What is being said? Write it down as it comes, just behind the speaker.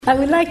I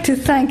would like to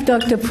thank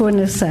Dr.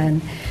 Poorna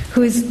Sen,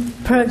 whose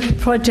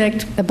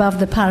project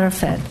Above the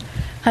Parapet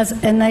has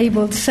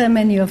enabled so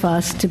many of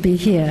us to be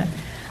here,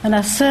 and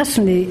has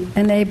certainly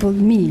enabled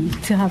me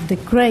to have the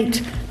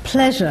great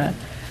pleasure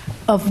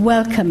of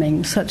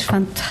welcoming such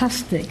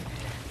fantastic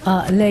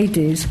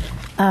ladies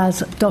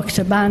as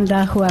Dr.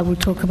 Banda, who I will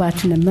talk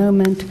about in a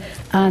moment,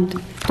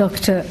 and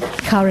Dr.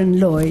 Karen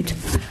Lloyd.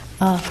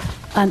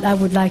 And I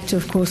would like to,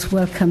 of course,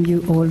 welcome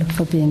you all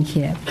for being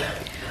here.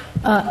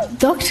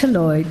 Dr.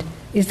 Lloyd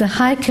is the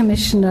High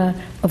Commissioner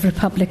of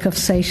Republic of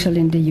Seychelles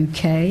in the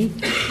UK.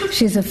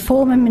 She's a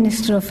former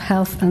Minister of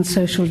Health and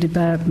Social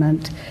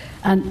Development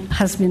and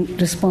has been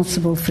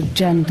responsible for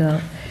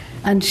gender.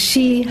 And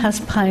she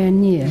has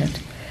pioneered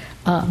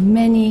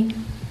many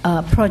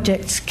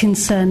projects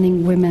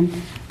concerning women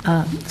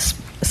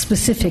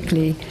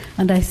specifically.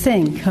 And I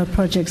think her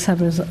projects have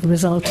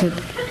resulted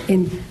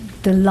in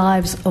the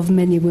lives of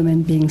many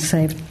women being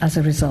saved as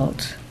a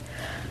result.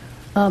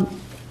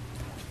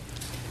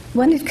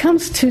 When it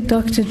comes to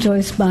Dr.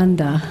 Joyce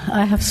Banda,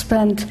 I have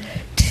spent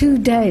 2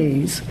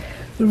 days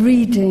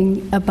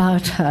reading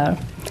about her,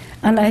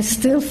 and I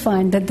still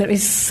find that there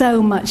is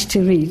so much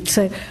to read.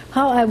 So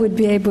how I would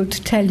be able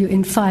to tell you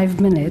in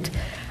 5 minutes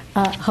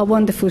how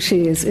wonderful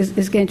she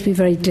is going to be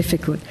very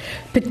difficult,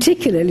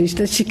 particularly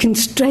that she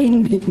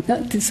constrained me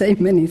not to say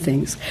many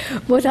things.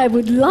 What I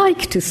would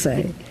like to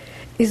say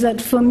is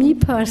that for me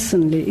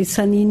personally, it's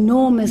an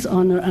enormous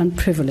honor and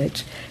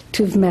privilege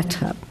to have met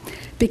her,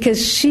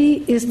 because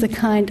she is the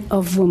kind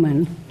of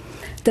woman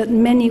that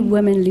many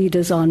women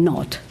leaders are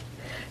not.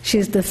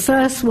 She's the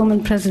first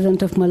woman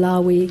president of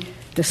Malawi,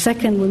 the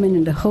second woman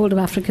in the whole of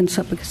African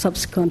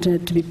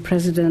subcontinent to be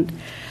president.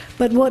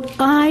 But what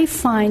I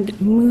find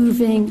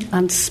moving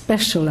and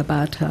special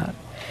about her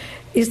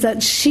is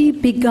that she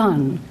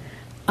began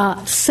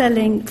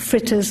selling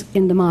fritters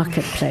in the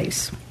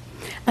marketplace.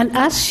 And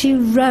as she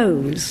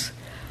rose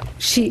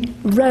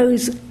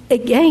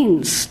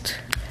against.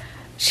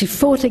 She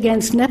fought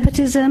against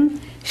nepotism,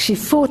 she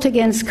fought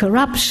against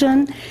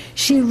corruption,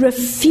 she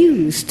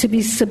refused to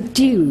be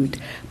subdued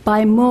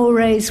by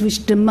mores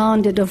which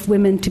demanded of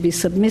women to be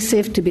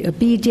submissive, to be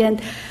obedient.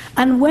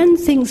 And when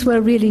things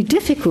were really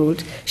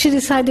difficult, she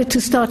decided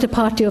to start a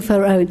party of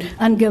her own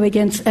and go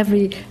against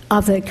every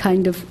other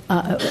kind of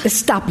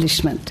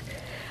establishment.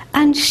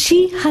 And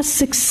she has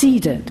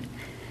succeeded.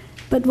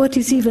 But what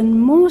is even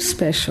more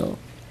special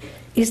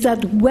is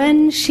that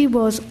when she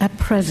was a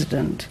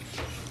president,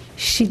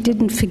 she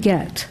didn't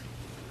forget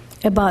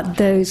about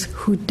those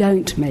who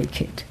don't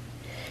make it.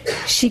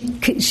 She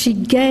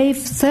gave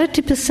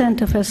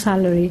 30% of her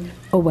salary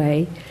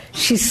away.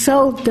 She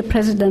sold the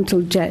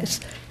presidential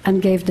jets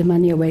and gave the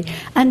money away.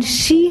 And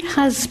she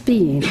has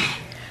been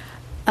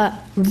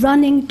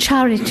running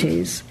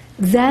charities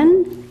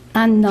then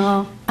and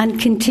now and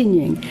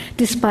continuing.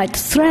 Despite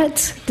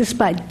threats,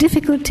 despite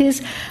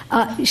difficulties,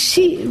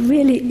 she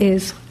really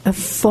is a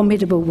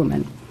formidable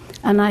woman.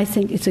 And I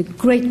think it's a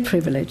great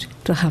privilege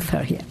to have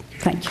her here.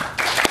 Thank you.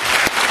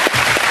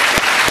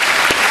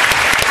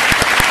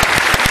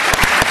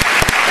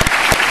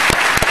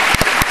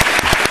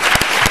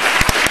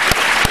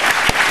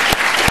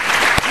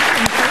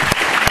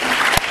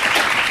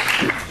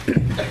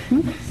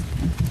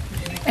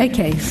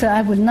 Okay, so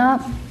I will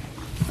now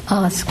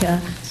ask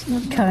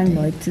Karen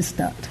Lloyd to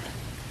start.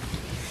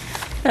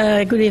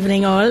 Good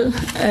evening, all.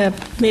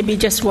 Maybe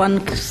just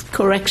one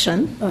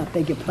correction. Oh, I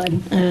beg your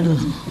pardon.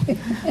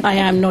 I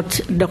am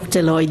not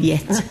Dr. Lloyd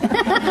yet.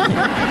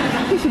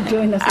 You should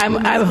join us.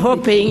 I'm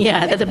hoping,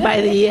 that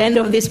by the end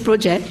of this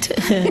project,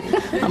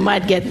 I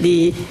might get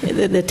the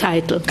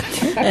title.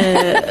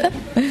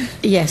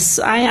 Yes,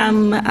 I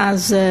am,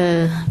 as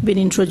been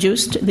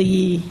introduced,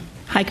 the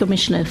High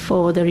Commissioner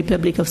for the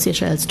Republic of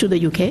Seychelles to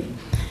the UK.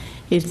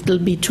 It will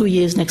be 2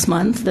 years next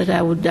month that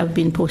I would have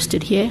been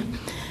posted here.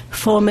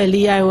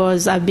 Formerly,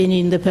 I've been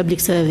in the public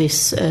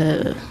service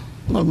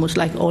almost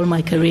like all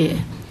my career.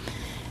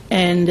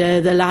 And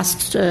the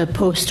last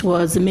post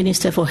was the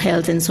Minister for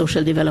Health and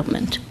Social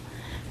Development.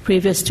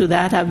 Previous to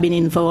that, I've been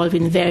involved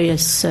in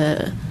various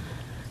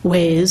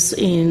ways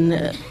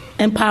in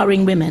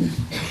empowering women.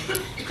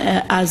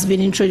 As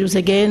been introduced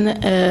again,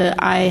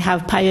 I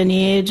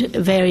pioneered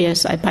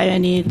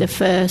the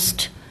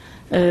first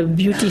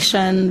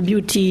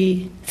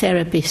beauty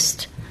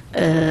therapist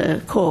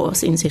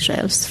course in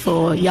Seychelles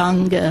for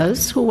young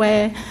girls who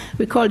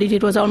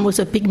it was almost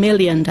a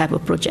Pygmalion type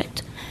of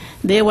project.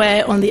 They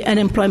were on the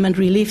unemployment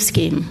relief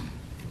scheme.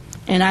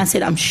 And I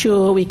said, I'm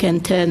sure we can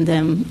turn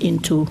them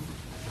into,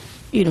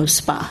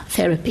 spa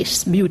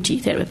therapists,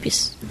 beauty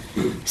therapists.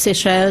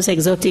 Seychelles,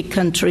 exotic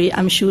country,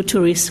 I'm sure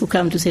tourists who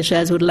come to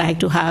Seychelles would like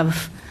to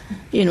have,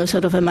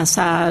 sort of a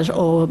massage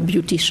or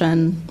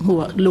beautician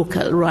who are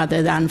local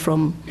rather than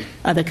from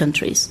other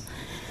countries.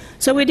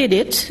 So we did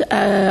it.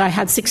 I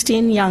had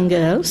 16 young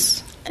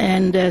girls,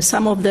 and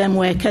some of them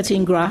were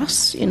cutting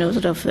grass,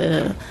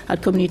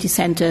 at community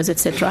centers,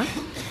 etc.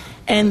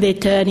 And they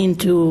turned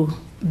into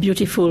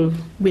beautiful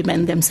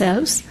women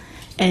themselves,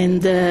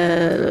 and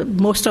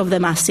most of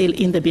them are still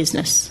in the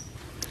business.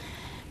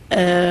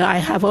 I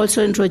have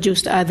also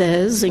introduced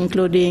others,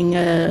 including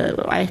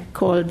I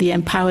call the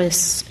Empower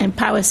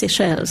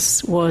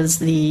Seychelles was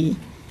the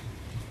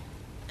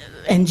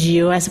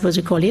NGO, I suppose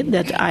you call it,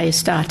 that I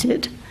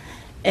started.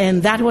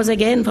 And that was,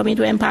 again, for me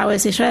to empower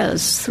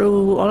Seychelles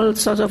through all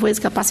sorts of ways,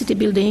 capacity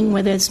building,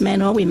 whether it's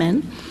men or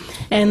women.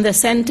 And the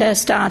center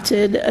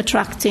started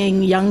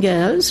attracting young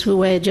girls who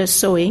were just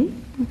sewing.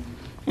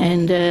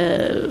 And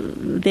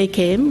they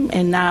came,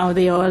 and now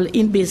they're all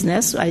in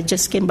business. I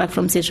just came back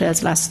from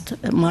Seychelles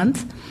last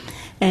month.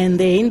 And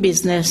they're in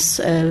business,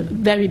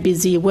 very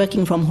busy,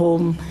 working from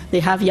home.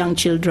 They have young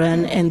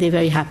children, and they're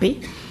very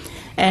happy.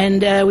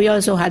 And we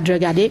also had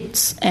drug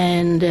addicts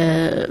and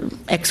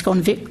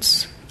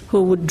ex-convicts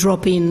who would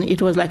drop in.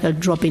 It was like a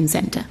drop-in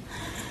center.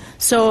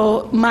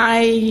 So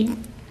my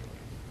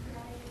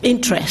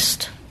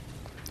interest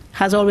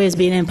has always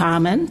been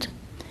empowerment.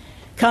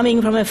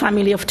 Coming from a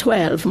family of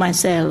 12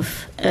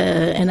 myself,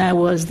 and I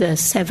was the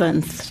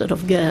 7th sort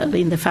of girl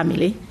in the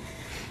family,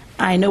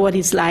 I know what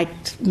it's like,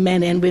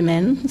 men and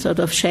women sort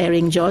of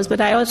sharing jobs,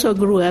 but I also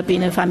grew up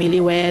in a family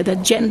where the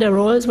gender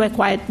roles were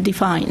quite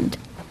defined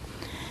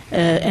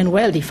and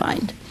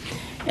well-defined.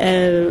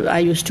 I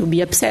used to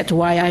be upset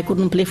why I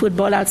couldn't play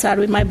football outside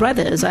with my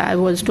brothers. I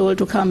was told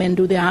to come and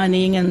do the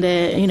ironing and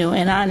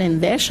and iron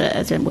in their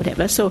shirts and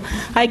whatever. So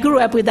I grew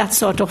up with that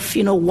sort of,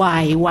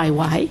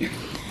 why.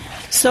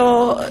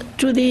 So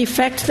to the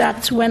effect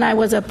that when I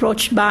was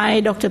approached by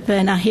Dr.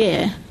 Perna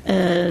here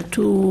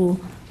to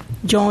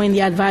join the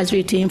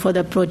advisory team for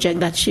the project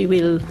that she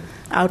will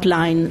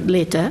outline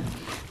later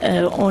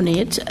on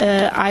it,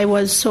 I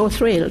was so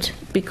thrilled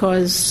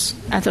because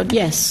I thought,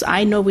 yes,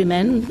 I know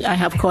women. I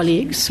have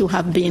colleagues who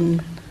have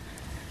been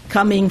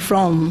coming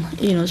from,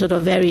 sort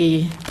of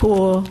very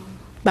poor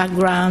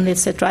background,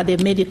 etc.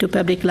 They've made it to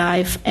public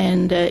life,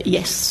 and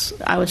yes,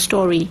 our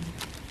story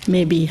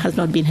maybe has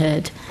not been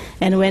heard.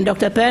 And when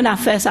Dr. Perna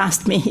first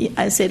asked me,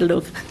 I said,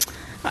 look,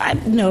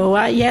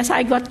 yes,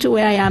 I got to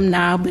where I am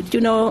now, but,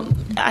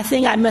 I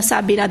think I must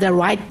have been at the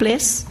right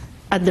place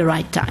at the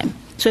right time.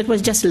 So it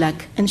was just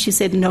luck. And she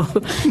said, no,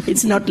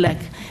 it's not luck.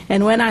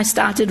 And when I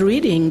started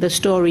reading the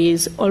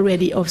stories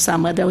already of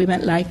some other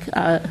women like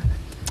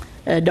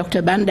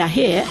Dr. Banda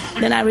here,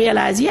 then I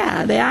realized,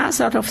 there are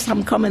sort of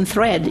some common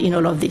thread in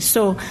all of this.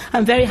 So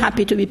I'm very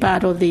happy to be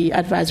part of the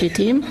advisory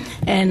team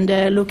and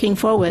looking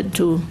forward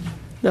to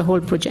the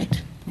whole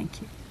project.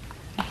 Thank you.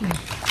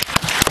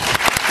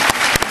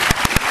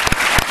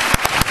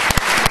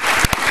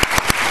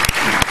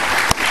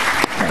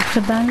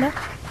 Dr. Banda?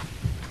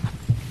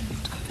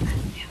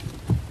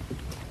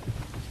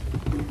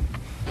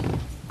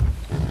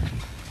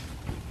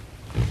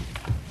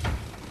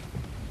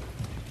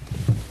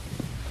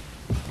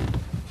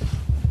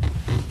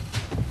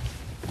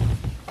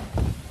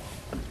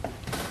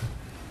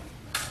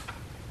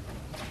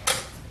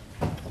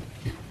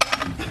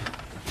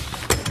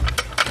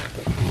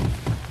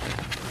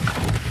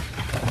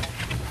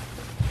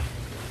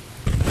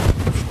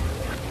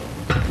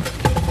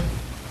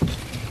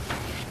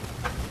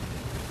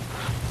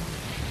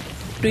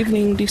 Good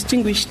evening,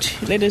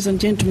 distinguished ladies and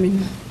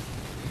gentlemen.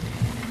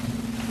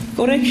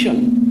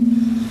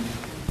 Correction.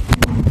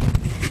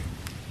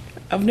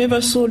 I've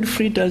never sold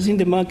fritters in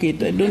the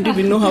market. I don't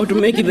even know how to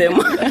make them.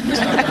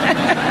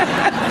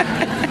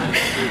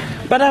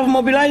 But I've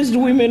mobilized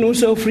women who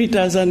sell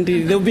fritters, and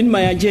they've been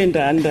my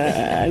agenda.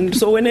 And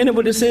so when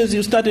anybody says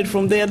you started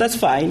from there, that's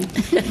fine,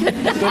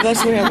 because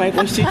that's where my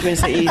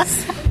constituency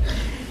is.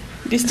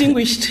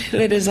 Distinguished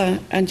ladies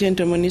and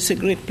gentlemen, it's a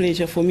great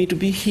pleasure for me to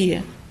be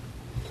here.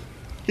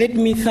 Let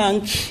me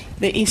thank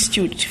the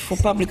Institute for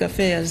Public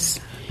Affairs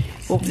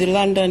of the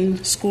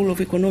London School of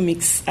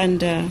Economics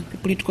and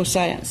Political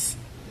Science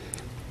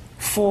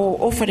for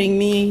offering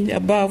me the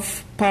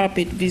above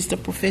parapet visitor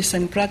professor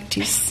in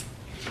practice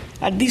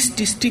at this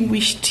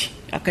distinguished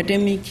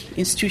academic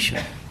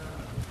institution.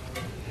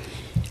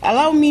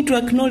 Allow me to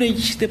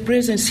acknowledge the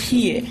presence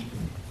here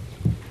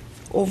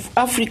of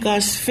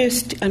Africa's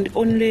first and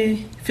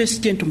only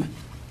first gentleman,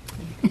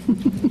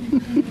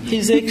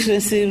 His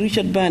Excellency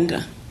Richard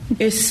Banda,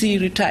 SC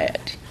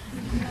retired.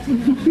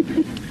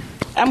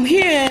 I'm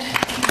here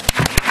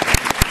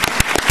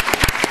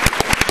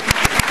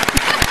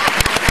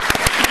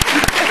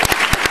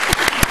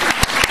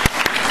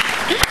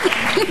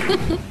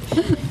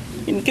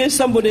in case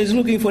somebody is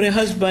looking for a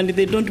husband,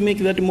 they don't make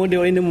that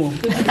model anymore.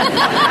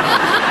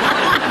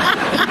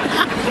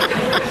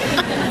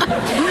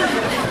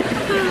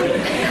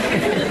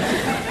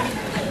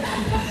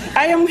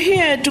 I am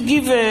here to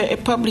give a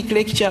public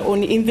lecture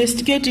on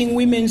investigating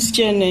women's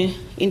journey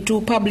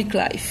into public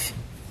life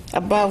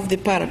above the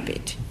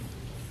parapet,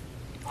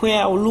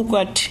 where I'll look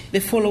at the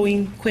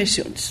following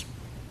questions.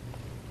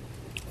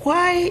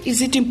 Why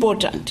is it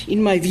important,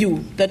 in my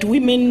view, that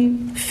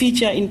women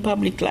feature in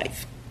public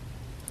life?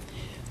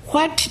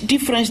 What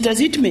difference does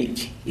it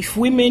make if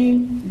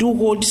women do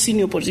hold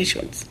senior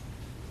positions?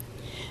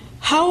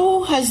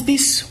 How has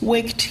this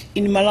worked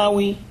in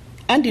Malawi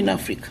and in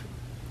Africa?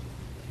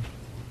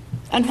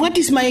 And what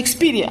is my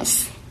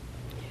experience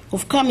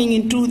of coming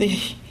into the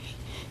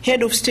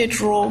head of state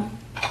role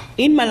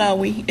in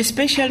Malawi,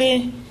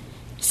 especially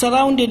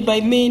surrounded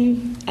by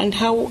men, and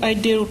how I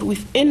dealt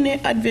with any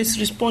adverse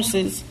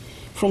responses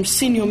from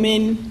senior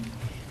men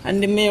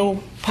and the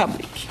male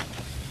public.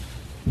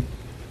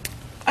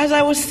 As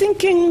I was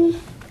thinking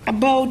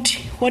about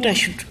what I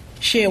should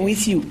share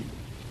with you,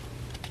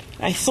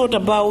 I thought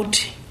about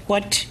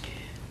what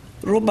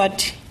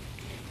Robert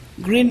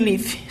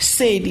Greenleaf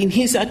said in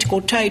his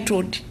article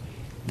titled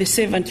The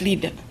Servant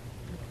Leader,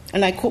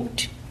 and I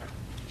quote,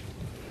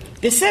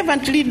 "The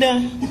servant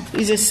leader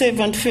is a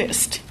servant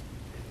first.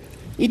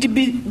 It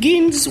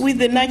begins with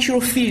the natural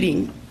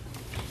feeling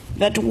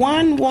that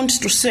one wants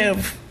to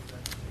serve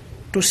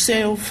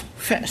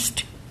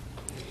first.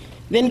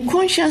 Then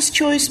conscious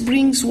choice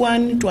brings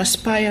one to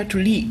aspire to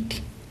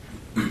lead.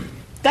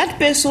 That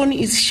person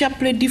is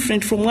sharply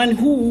different from one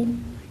who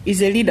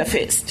is a leader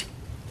first,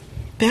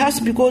 perhaps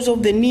because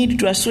of the need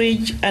to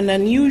assuage an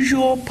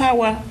unusual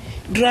power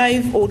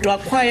drive or to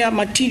acquire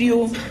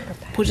material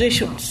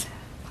possessions.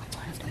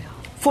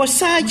 For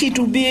such, it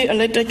will be a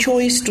later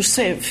choice to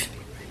serve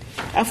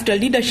after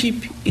leadership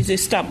is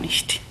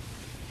established.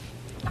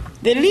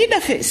 The leader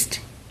first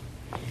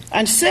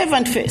and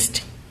servant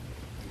first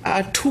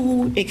are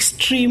two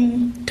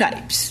extreme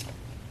types."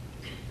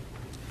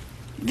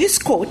 This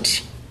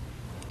quote,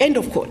 end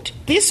of quote,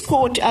 this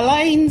quote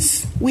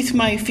aligns with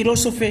my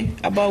philosophy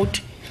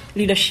about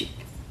leadership.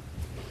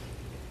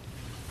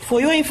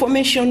 For your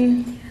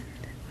information,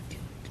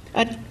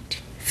 at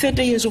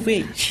 30 years of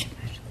age,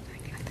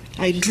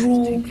 I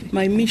drew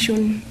my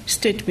mission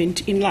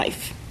statement in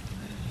life,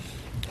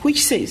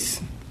 which says,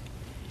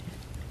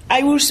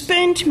 "I will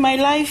spend my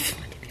life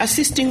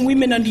assisting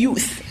women and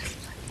youth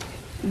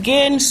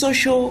gain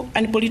social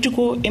and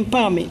political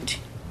empowerment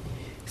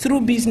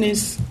through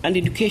business and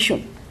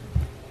education."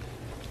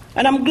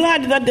 And I'm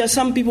glad that there are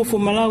some people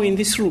from Malawi in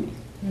this room,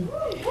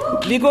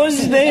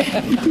 because they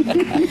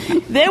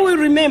will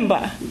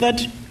remember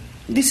that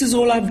this is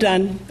all I've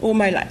done all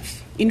my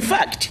life. In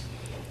fact,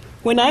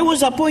 when I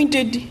was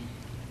appointed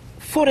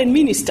foreign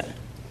minister,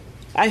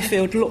 I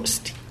felt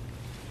lost.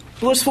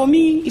 Because for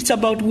me, it's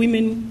about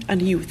women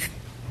and youth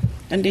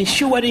and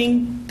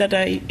ensuring that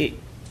I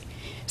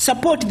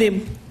support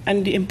them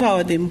and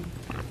empower them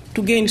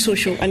to gain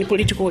social and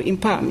political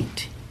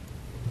empowerment.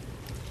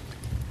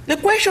 The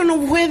question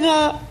of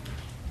whether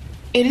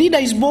a leader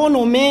is born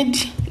or made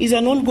is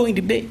an ongoing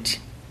debate.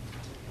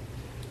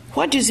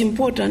 What is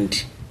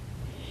important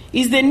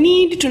is the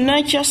need to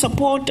nurture,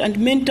 support, and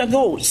mentor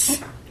those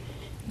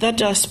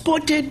that are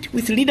spotted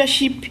with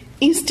leadership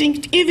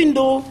instinct, even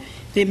though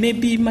they may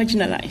be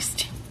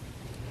marginalized.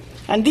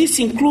 And this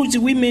includes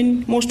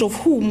women, most of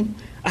whom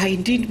are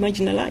indeed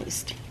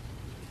marginalized.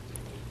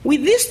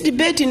 With this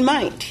debate in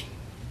mind,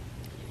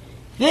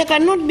 there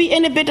cannot be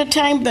any better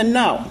time than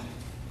now,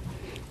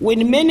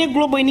 when many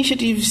global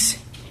initiatives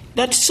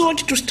that sought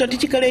to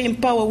strategically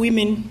empower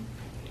women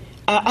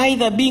are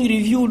either being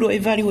reviewed or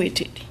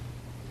evaluated.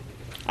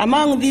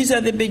 Among these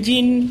are the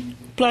Beijing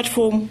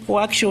Platform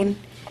for Action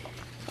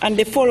and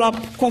the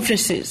follow-up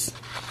conferences,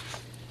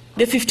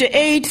 the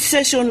 58th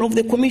session of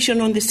the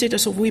Commission on the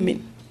Status of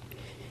Women,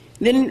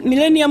 the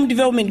Millennium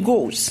Development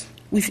Goals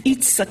with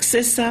its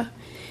successor,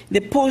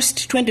 the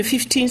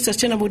post-2015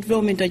 Sustainable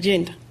Development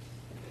Agenda.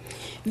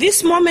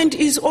 This moment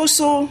is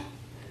also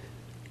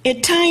a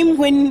time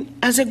when,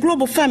 as a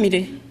global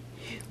family,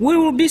 we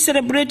will be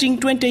celebrating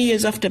 20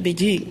 years after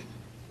Beijing.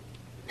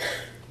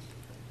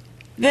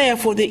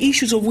 Therefore, the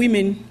issues of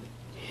women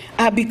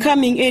are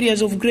becoming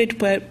areas of great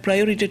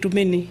priority to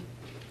many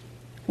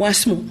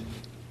once more.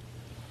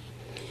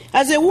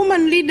 As a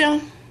woman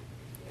leader,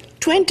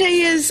 20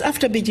 years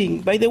after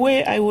Beijing, by the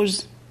way, I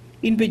was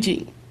in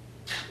Beijing.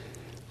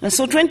 And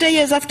so 20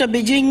 years after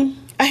Beijing,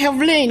 I have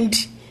learned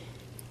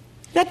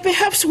that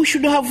perhaps we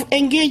should have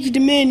engaged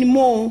men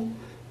more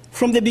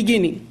from the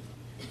beginning.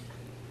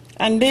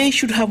 And they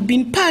should have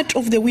been part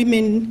of the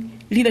women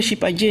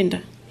leadership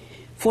agenda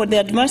for the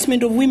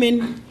advancement of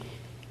women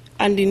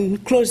and in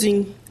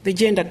closing the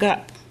gender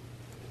gap.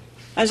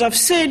 As I've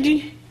said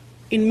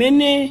in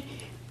many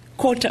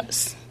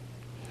quarters,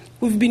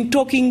 we've been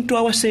talking to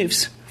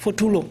ourselves for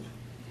too long.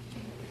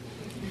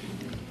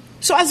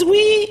 So as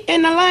we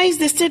analyze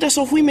the status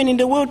of women in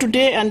the world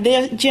today and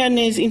their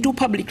journeys into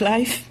public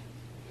life,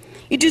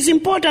 it is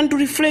important to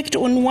reflect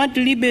on what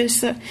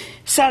Libes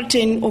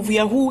Sultan of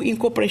Yahoo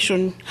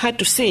Incorporation had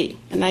to say,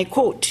 and I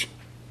quote,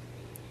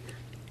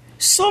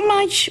 "So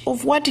much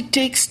of what it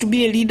takes to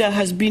be a leader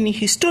has been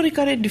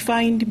historically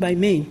defined by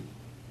men.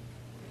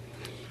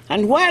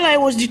 And while I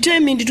was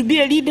determined to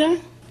be a leader,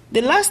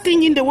 the last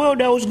thing in the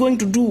world I was going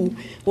to do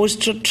was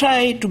to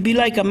try to be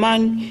like a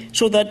man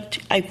so that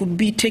I could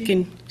be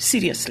taken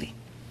seriously.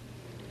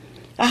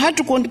 I had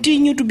to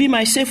continue to be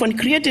myself and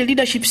create a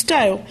leadership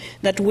style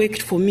that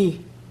worked for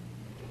me.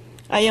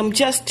 I am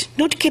just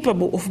not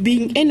capable of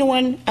being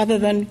anyone other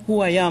than who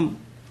I am."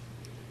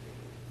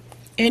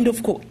 End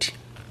of quote.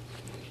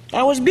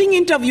 I was being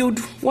interviewed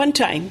one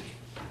time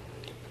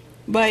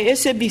by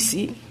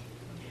SABC,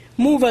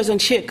 Movers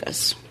and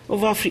Shakers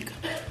of Africa.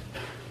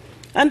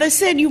 And they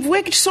said, you've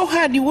worked so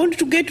hard, you want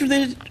to get to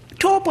the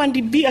top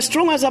and be as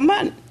strong as a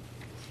man.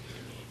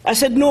 I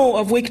said, no,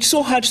 I've worked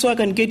so hard so I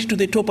can get to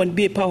the top and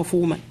be a powerful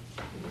woman.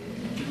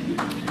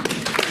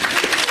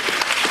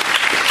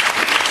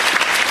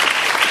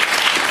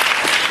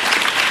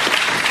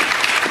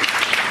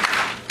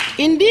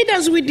 Indeed,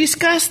 as we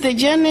discuss the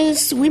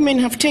journeys women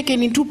have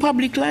taken into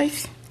public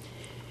life,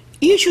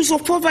 issues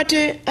of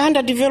poverty,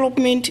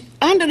 underdevelopment,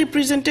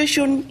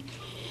 underrepresentation,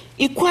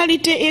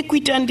 equality,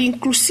 equity, and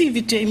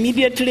inclusivity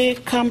immediately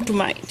come to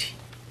mind.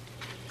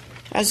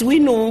 As we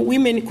know,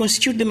 women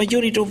constitute the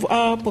majority of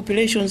our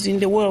populations in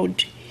the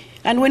world.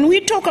 And when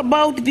we talk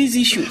about these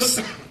issues,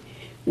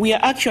 we are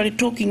actually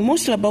talking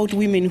mostly about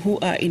women who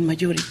are in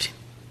majority.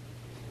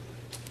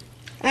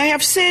 I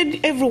have said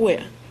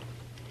everywhere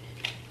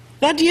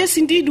that yes,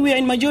 indeed, we are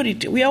in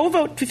majority. We are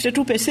over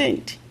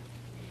 52%.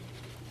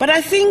 But I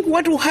think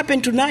what will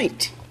happen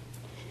tonight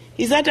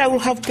is that I will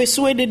have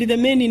persuaded the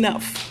men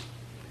enough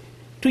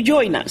to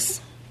join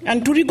us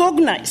and to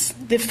recognize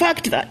the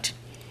fact that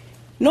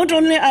not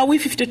only are we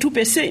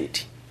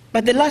 52%,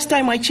 but the last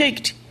time I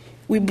checked,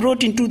 we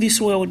brought into this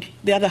world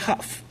the other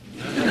half.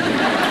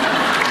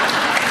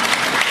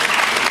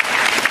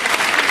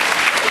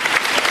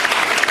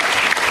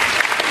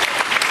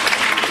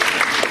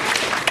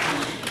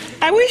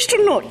 I wish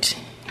to note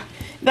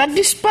that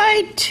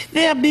despite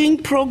there being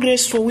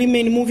progress for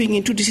women moving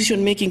into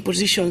decision-making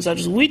positions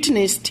as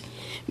witnessed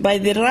by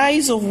the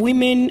rise of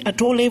women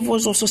at all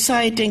levels of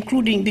society,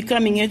 including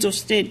becoming heads of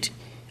state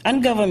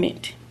and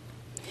government,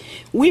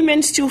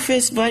 women still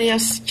face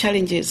various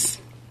challenges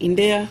in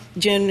their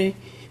journey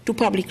to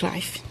public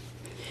life.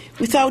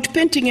 Without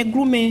painting a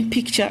gloomy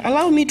picture,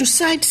 allow me to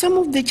cite some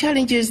of the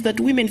challenges that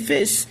women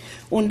face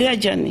on their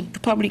journey to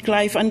public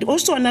life and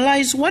also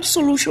analyze what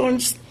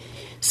solutions,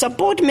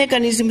 support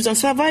mechanisms, and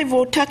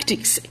survival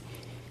tactics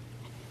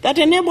that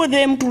enable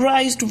them to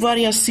rise to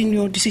various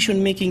senior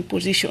decision-making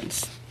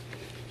positions.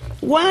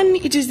 One,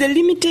 it is the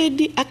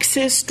limited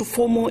access to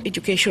formal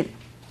education.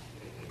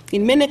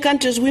 In many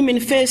countries, women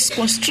face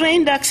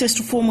constrained access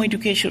to formal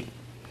education.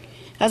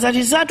 As a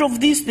result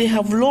of this, they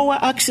have lower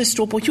access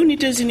to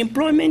opportunities in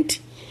employment,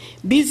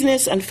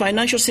 business, and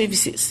financial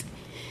services.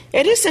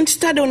 A recent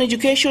study on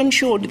education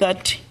showed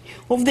that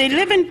of the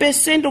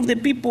 11% of the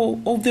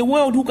people of the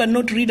world who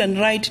cannot read and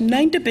write,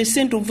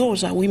 90% of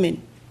those are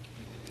women.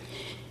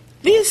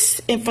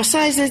 This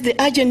emphasizes the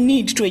urgent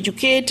need to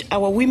educate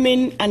our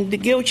women and the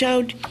girl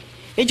child.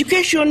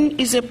 Education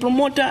is a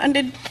promoter and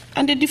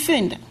a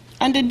defender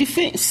and a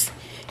defense.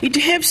 It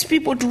helps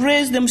people to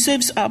raise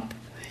themselves up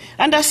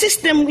and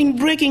assist them in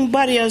breaking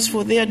barriers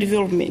for their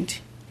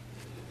development.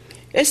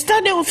 A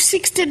study of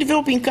 60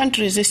 developing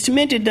countries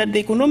estimated that the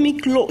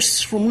economic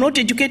loss from not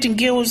educating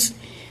girls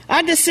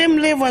at the same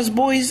level as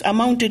boys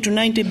amounted to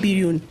 $90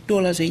 billion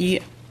a year.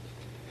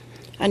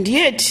 And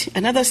yet,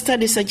 another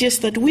study suggests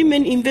that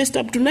women invest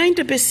up to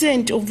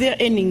 90% of their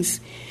earnings,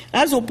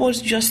 as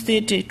opposed to just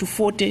 30 to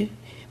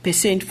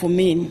 40% for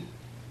men.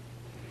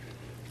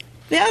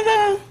 The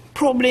other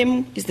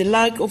problem is the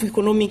lack of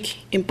economic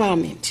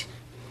empowerment.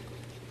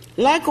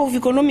 Lack of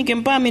economic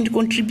empowerment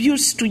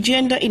contributes to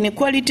gender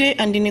inequality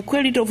and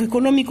inequality of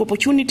economic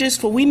opportunities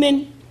for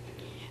women,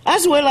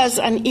 as well as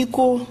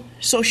unequal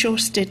social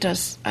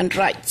status and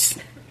rights.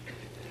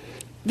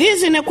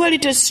 These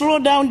inequalities slow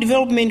down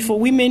development for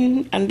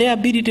women and their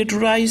ability to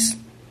rise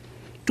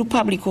to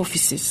public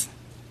offices.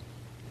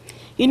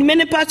 In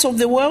many parts of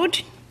the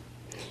world,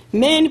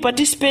 men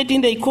participate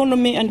in the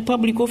economy and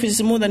public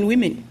offices more than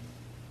women.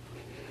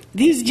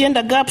 These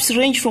gender gaps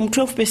range from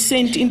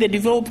 12% in the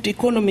developed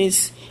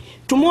economies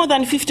to more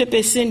than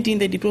 50% in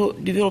the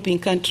developing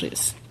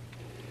countries.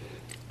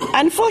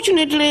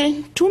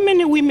 Unfortunately, too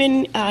many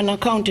women are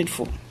unaccounted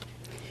for,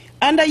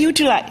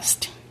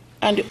 underutilized,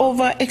 and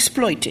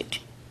overexploited.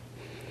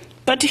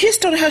 But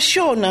history has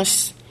shown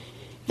us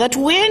that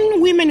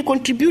when women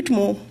contribute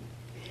more,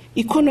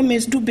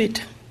 economies do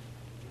better.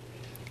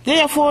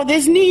 Therefore,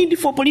 there's need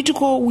for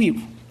political will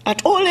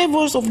at all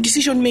levels of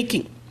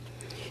decision-making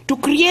to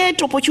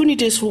create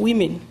opportunities for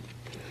women.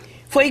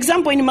 For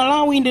example, in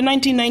Malawi in the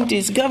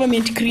 1990s,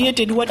 government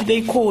created what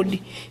they called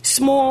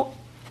Small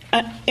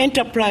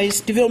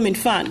Enterprise Development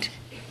Fund,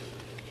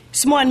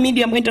 Small and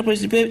Medium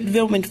Enterprise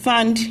Development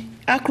Fund,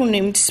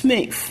 acronymed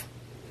SMEF,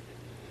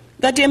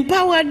 that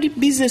empowered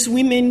business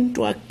women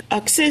to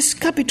access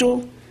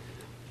capital,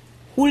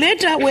 who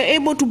later were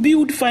able to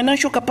build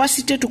financial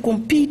capacity to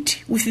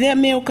compete with their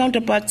male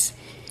counterparts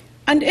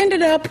and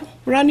ended up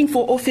running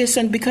for office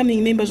and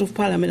becoming members of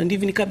parliament and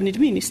even cabinet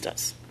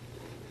ministers.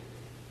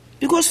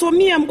 Because for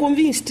me, I'm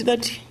convinced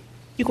that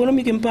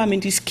economic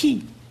empowerment is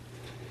key.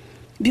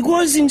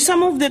 Because in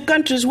some of the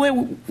countries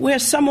where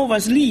some of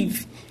us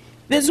live,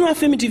 there's no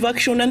affirmative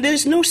action and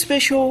there's no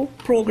special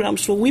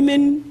programs for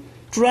women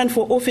to run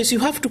for office. You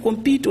have to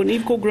compete on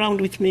equal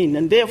ground with men,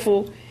 and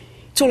therefore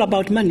it's all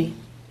about money.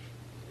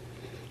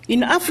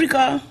 In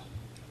Africa,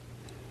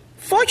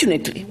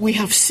 fortunately, we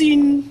have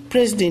seen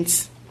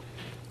presidents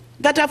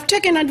that have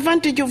taken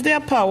advantage of their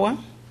power,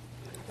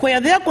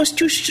 where their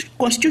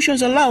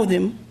constitutions allow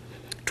them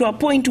to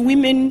appoint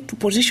women to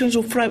positions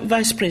of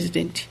vice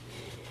president.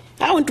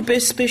 I want to pay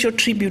special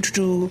tribute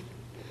to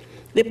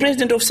the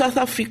president of South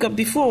Africa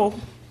before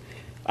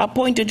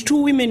appointed 2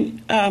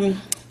 women,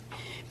 Madam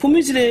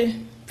Phumzile,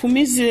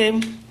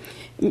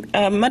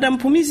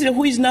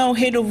 who is now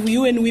head of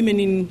UN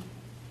Women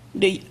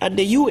at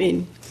the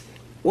UN,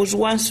 was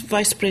once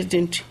vice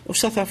president of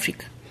South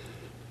Africa.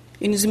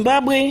 In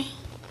Zimbabwe,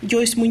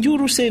 Joyce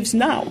Munjuru serves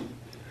now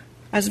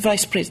as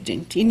vice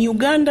president. In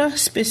Uganda,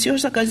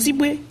 Speciosa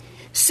Kazibwe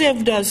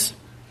served as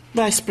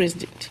vice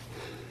president.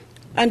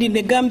 And in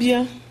the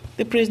Gambia,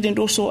 the president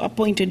also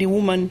appointed a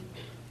woman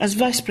as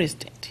vice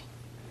president.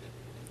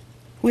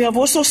 We have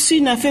also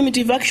seen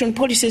affirmative action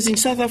policies in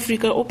South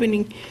Africa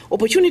opening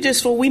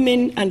opportunities for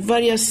women and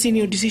various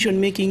senior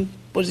decision-making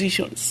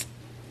positions.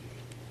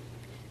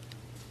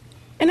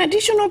 An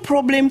additional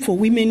problem for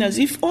women, as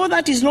if all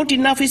that is not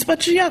enough, is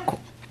patriarchal.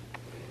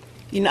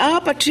 In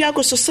our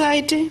patriarchal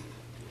society,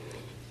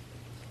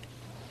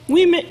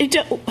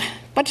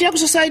 patriarchal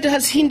society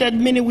has hindered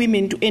many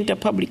women to enter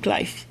public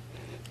life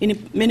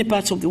in many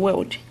parts of the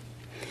world.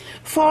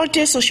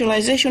 Faulty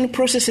socialization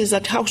processes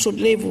at household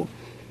level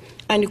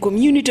and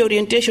community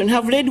orientation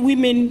have led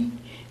women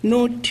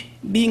not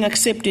being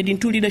accepted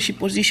into leadership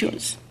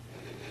positions.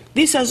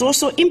 This has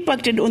also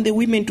impacted on the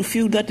women to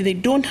feel that they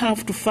don't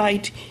have to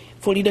fight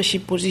for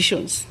leadership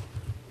positions.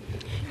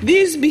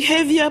 These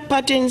behavior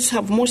patterns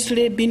have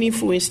mostly been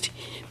influenced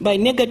by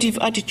negative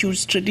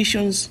attitudes,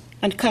 traditions,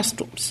 and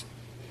customs.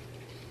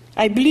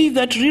 I believe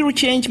that real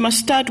change must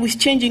start with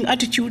changing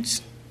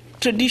attitudes,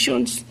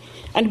 traditions,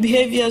 and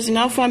behaviors in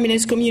our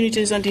families,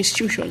 communities, and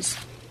institutions.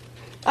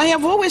 I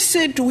have always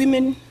said to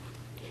women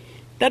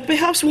that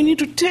perhaps we need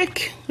to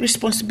take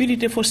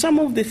responsibility for some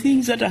of the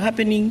things that are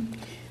happening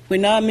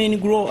when our men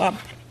grow up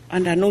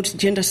and are not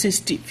gender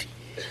sensitive.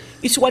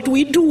 It's what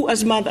we do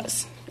as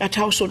mothers at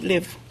household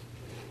level.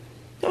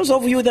 Those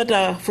of you that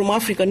are from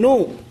Africa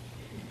know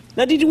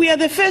that we are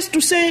the first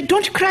to say,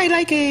 don't cry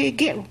like a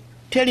girl,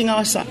 telling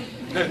our son.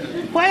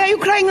 Why are you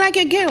crying like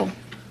a girl?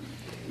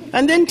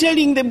 And then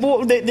telling the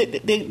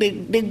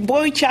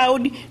boy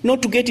child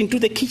not to get into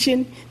the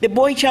kitchen, the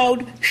boy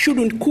child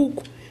shouldn't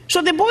cook.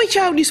 So the boy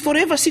child is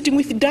forever sitting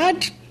with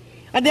dad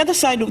at the other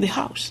side of the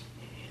house.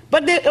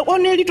 But the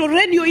only little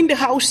radio in the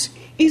house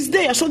is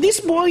there. So this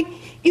boy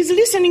is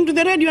listening to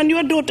the radio and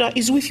your daughter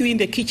is with you in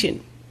the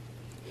kitchen.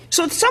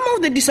 So some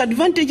of the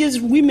disadvantages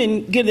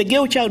women get, the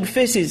girl child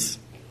faces,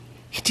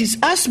 it is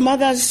us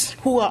mothers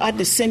who are at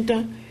the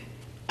center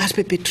as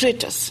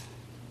perpetrators.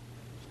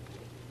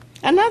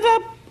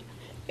 Another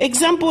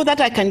example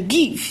that I can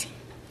give,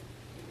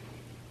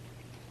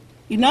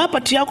 in our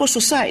patriarchal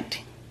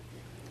society,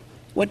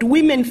 what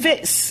women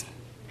face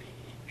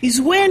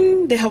is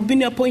when they have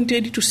been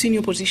appointed to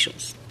senior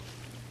positions.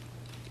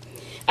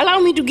 Allow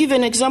me to give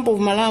an example of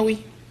Malawi,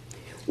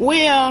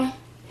 where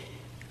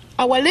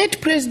our late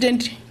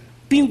president,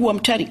 Bingu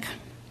Mutharika,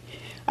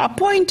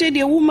 appointed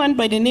a woman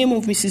by the name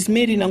of Mrs.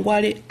 Mary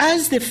Nangwale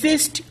as the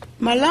first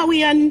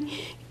Malawian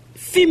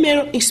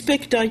female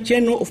Inspector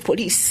General of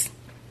Police.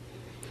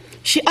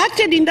 She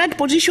acted in that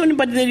position,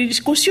 but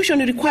the constitution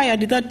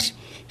required that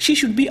she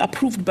should be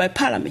approved by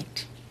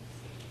Parliament.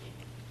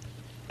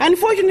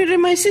 Unfortunately,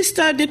 my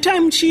sister, at the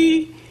time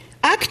she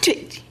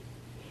acted,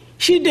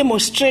 she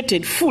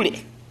demonstrated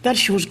fully that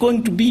she was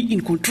going to be in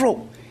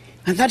control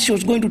and that she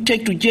was going to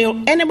take to jail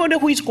anybody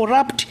who is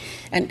corrupt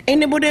and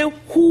anybody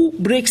who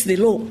breaks the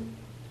law.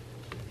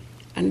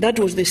 And that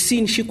was the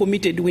sin she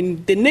committed.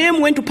 When the name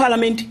went to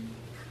Parliament,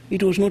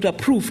 it was not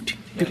approved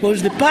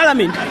because the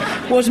Parliament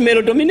was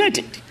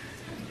male-dominated.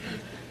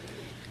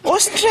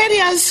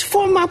 Australia's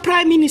former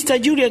Prime Minister,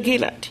 Julia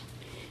Gillard,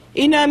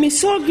 in a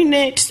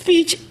misogynist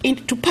speech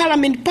to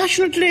Parliament,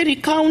 passionately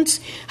recounts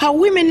how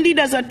women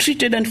leaders are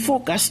treated and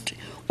focused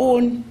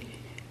on,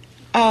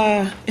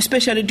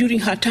 especially during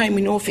her time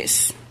in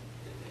office.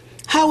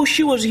 How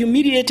she was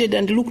humiliated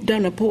and looked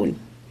down upon,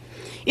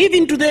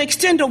 even to the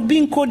extent of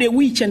being called a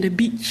witch and a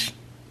bitch,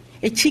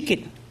 a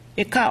chicken,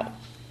 a cow.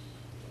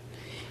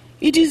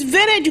 It is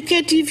very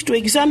educative to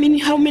examine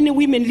how many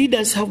women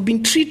leaders have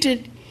been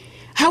treated,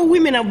 how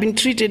women have been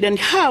treated, and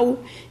how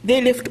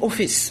they left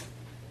office.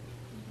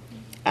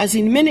 As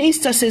in many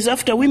instances,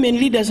 after women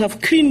leaders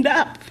have cleaned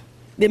up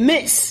the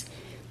mess,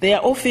 they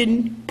are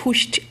often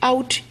pushed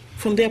out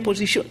from their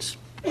positions.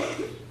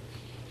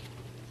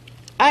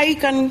 I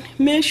can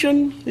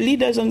mention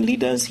leaders and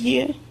leaders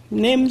here,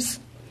 names,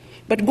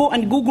 but go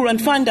and Google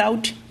and find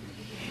out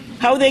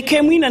how they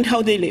came in and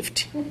how they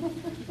left.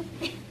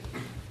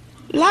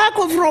 Lack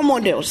of role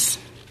models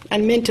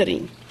and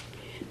mentoring.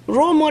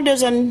 Role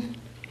models and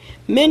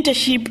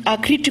mentorship are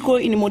critical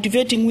in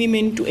motivating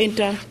women to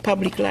enter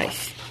public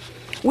life.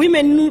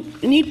 Women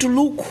need to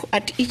look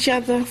at each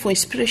other for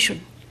inspiration.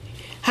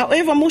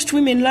 However, most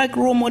women lack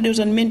role models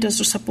and mentors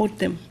to support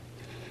them.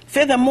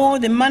 Furthermore,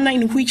 the manner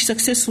in which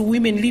successful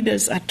women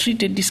leaders are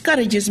treated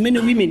discourages many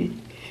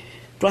women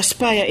to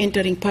aspire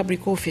entering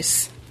public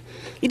office.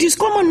 It is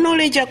common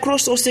knowledge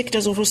across all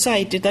sectors of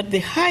society that the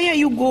higher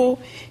you go,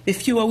 the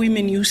fewer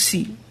women you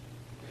see.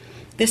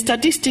 the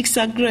statistics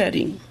are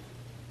glaring.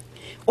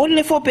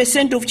 Only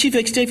 4% of chief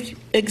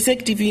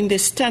executive in the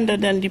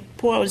Standard &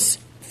 Poor's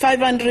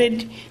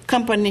 500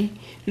 company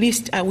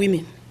list are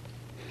women.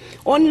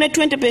 Only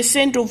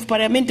 20% of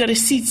parliamentary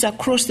seats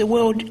across the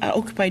world are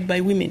occupied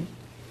by women.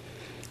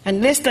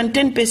 And less than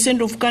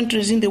 10% of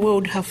countries in the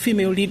world have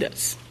female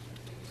leaders.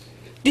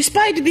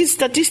 Despite these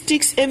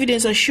statistics,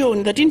 evidence has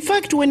shown that, in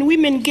fact, when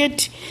women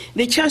get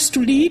the chance to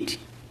lead,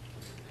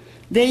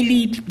 they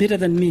lead better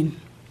than men.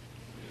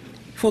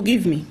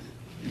 Forgive me.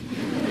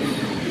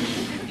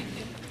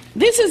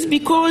 This is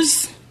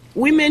because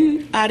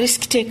women are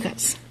risk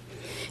takers.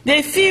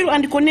 They feel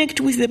and connect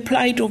with the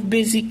plight of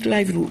basic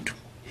livelihood.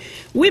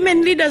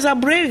 Women leaders are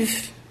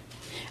brave,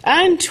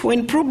 and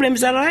when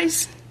problems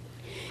arise,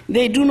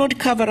 they do not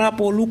cover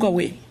up or look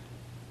away.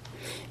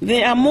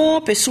 They are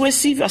more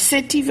persuasive,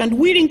 assertive, and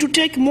willing to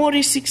take more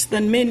risks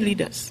than men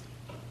leaders.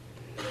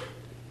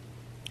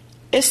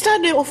 A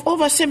study of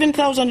over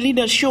 7,000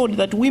 leaders showed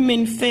that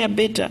women fare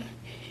better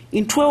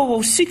in 12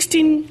 of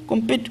 16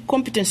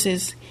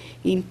 competences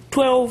in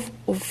 12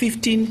 of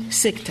 15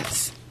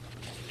 sectors.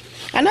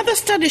 Another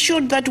study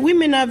showed that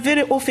women are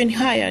very often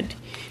hired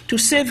to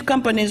save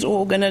companies or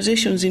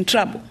organizations in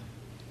trouble.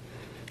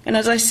 And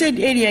as I said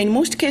earlier, in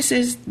most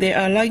cases, they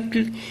are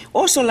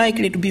also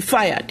likely to be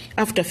fired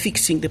after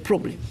fixing the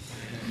problem.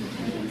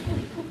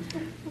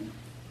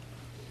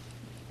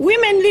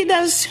 Women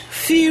leaders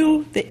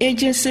feel the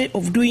agency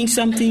of doing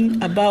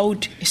something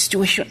about a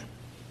situation.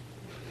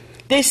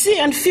 They see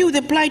and feel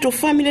the plight of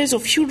families,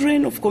 of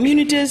children, of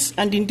communities,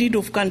 and indeed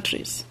of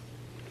countries.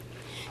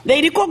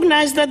 They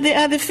recognize that they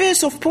are the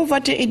face of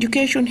poverty,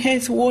 education,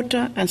 health,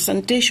 water, and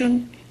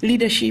sanitation,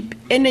 leadership,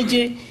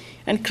 energy,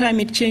 and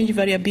climate change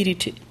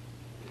variability.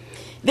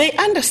 They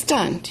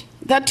understand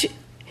that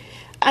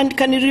and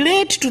can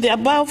relate to the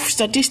above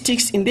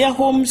statistics in their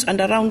homes and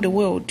around the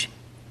world.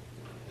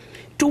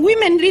 To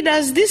women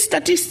leaders, these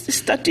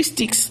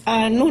statistics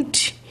are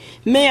not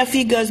mere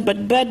figures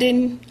but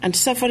burden and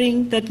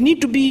suffering that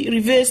need to be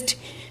reversed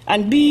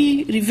and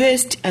be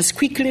reversed as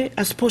quickly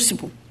as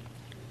possible.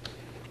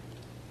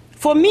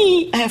 For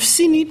me, I have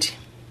seen it,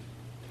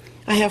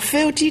 I have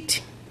felt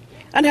it,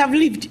 and have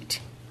lived it.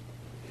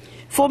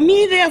 For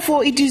me,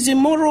 therefore, it is a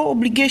moral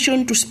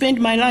obligation to spend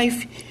my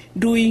life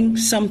doing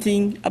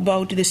something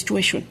about the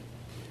situation.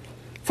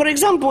 For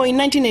example, in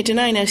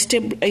 1989,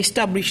 I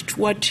established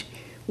what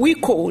we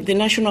call the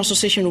National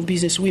Association of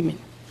Business Women,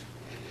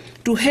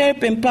 to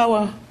help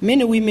empower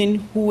many women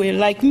who were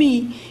like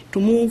me to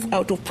move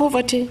out of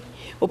poverty,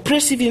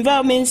 oppressive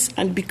environments,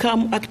 and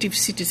become active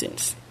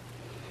citizens.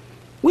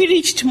 We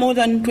reached more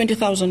than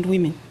 20,000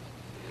 women,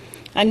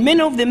 and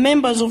many of the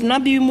members of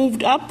NABI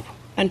moved up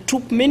and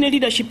took many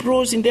leadership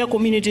roles in their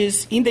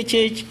communities, in the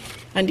church,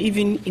 and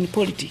even in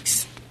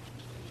politics.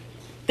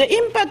 The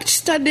impact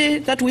study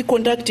that we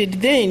conducted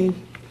then,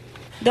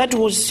 that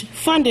was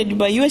funded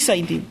by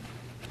USAID,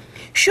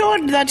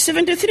 showed that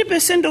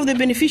 73% of the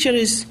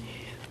beneficiaries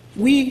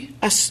we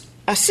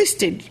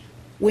assisted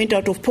went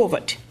out of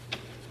poverty.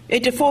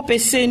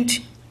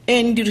 84%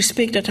 earned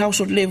respect at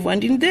household level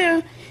and in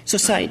their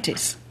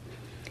societies.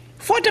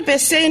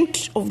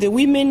 40% of the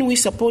women we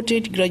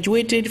supported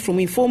graduated from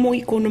informal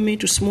economy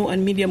to small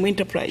and medium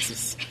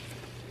enterprises.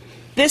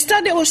 The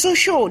study also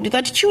showed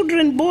that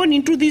children born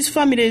into these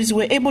families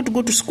were able to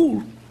go to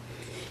school.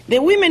 The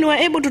women were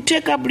able to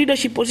take up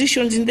leadership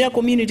positions in their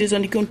communities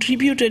and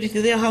contributed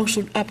to their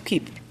household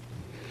upkeep.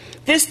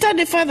 The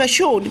study further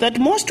showed that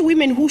most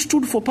women who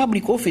stood for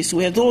public office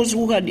were those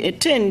who had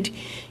attained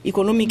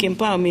economic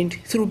empowerment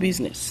through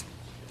business.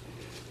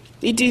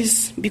 It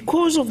is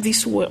because of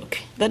this work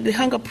that the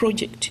Hunger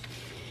Project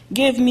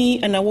gave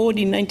me an award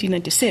in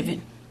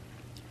 1997,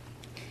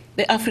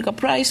 the Africa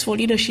Prize for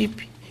Leadership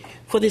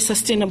for the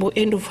Sustainable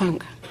End of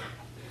Hunger.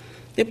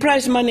 The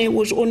prize money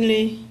was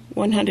only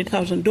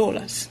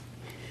 $100,000.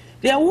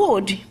 The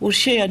award was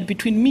shared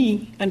between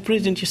me and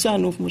President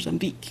Chissano of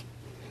Mozambique.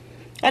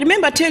 I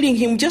remember telling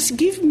him, just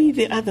give me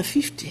the other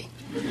 50.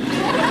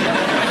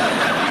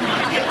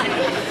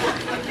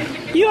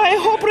 You are a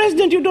whole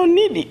president, you don't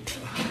need it.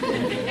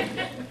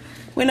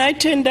 When I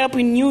turned up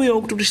in New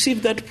York to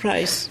receive that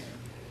prize,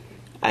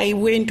 I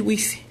went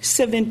with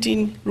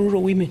 17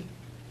 rural women.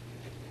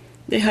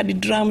 They had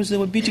drums, they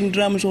were beating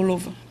drums all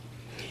over.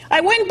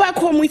 I went back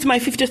home with my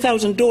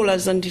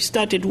 $50,000 and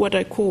started what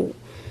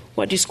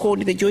is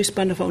called the Joyce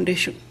Banda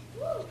Foundation.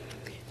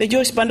 The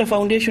Joyce Banda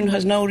Foundation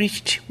has now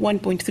reached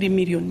 1.3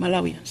 million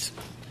Malawians.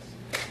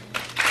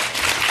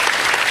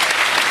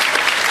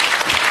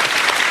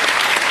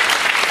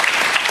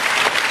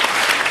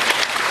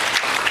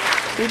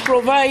 We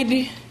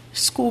provide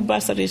school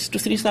bursaries to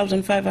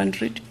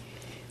 3,500.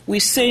 We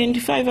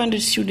send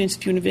 500 students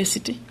to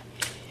university.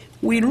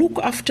 We look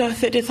after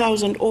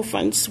 30,000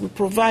 orphans. We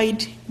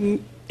provide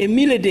a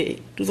meal a day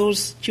to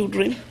those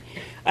children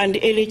and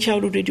early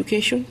childhood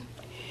education.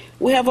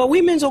 We have a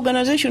women's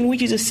organization,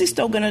 which is a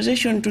sister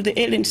organization to the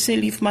Ellen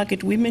Leaf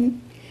Market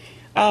Women.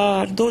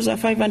 Those are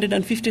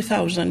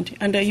 550,000,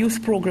 and a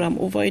youth program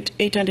over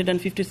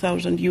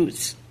 850,000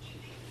 youths.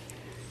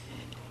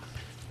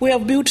 We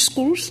have built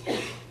schools.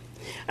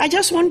 I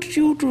just want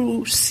you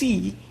to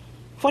see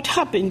what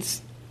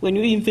happens when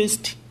you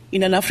invest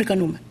in an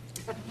African woman.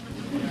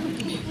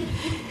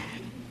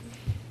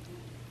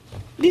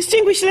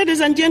 Distinguished ladies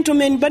and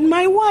gentlemen, but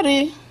my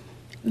worry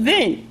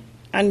then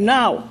and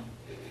now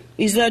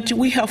is that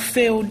we have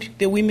failed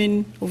the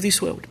women of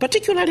this world,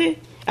 particularly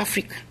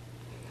Africa.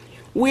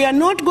 We are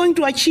not going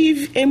to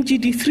achieve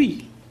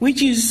MGD3,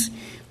 which is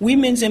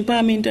women's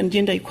empowerment and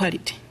gender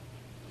equality.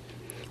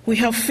 We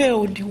have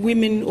failed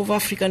women of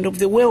Africa and of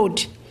the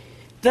world,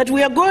 that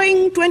we are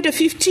going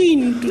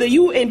 2015 to the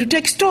UN to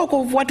take stock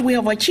of what we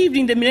have achieved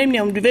in the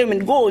Millennium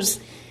Development Goals,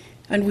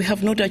 and we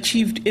have not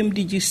achieved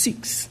MDG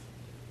 6.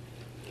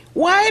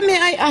 Why, may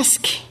I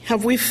ask,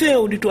 have we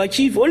failed to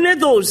achieve only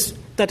those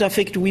that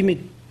affect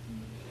women?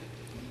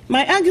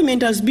 My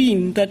argument has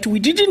been that we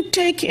didn't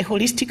take a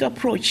holistic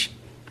approach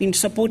in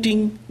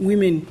supporting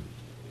women.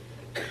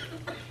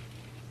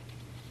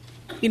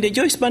 In the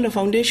Joyce Banda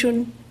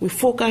Foundation, we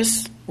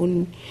focus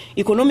on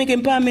economic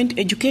empowerment,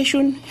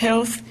 education,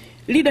 health,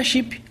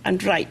 leadership,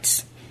 and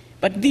rights.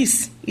 But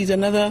this is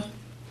another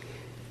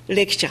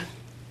lecture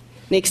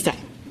next time.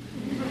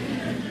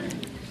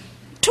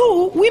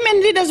 2,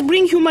 women leaders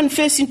bring human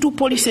face into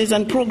policies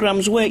and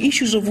programs where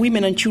issues of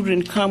women and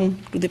children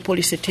come to the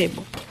policy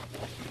table.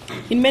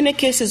 In many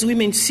cases,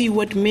 women see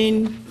what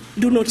men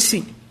do not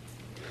see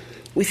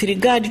with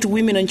regard to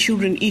women and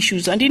children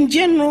issues, and in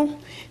general,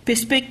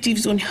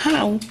 perspectives on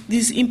how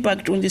these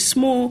impact on the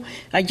small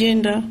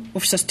agenda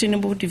of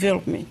sustainable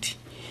development.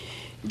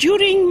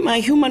 During my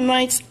human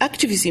rights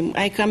activism,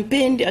 I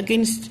campaigned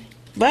against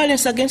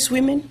violence against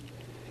women,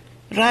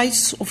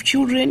 rights of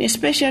children,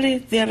 especially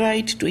their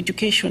right to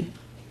education.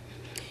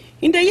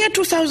 In the year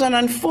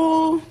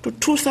 2004 to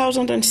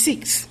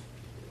 2006,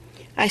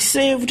 I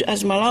served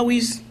as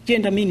Malawi's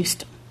gender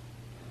minister.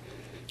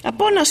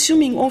 Upon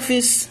assuming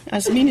office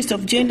as Minister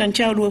of Gender and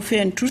Child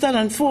Welfare in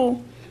 2004,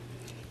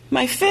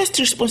 my first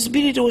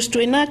responsibility was to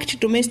enact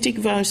domestic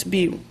violence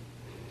bill.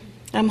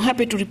 I'm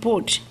happy to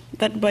report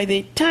that by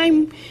the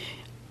time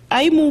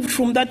I moved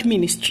from that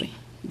ministry,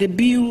 the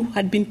bill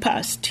had been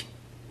passed.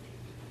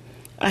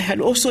 I had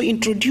also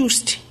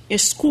introduced a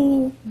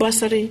school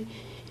bursary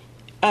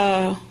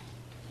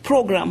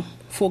program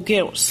for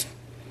girls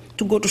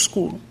to go to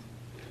school.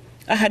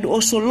 I had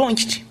also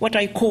launched what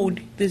I called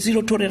the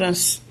Zero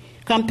Tolerance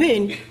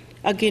campaign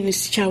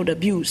against child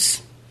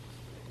abuse.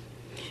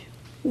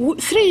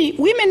 3,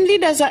 women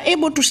leaders are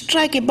able to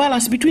strike a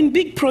balance between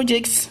big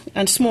projects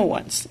and small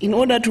ones in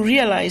order to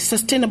realize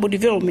sustainable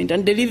development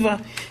and deliver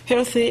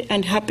healthy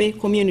and happy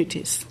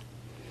communities.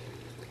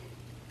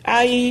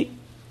 I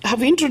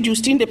have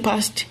introduced in the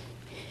past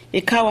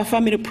a Kawa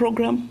family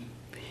program,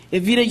 a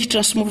village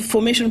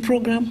transformation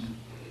program,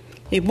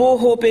 a Bo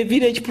Hope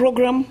village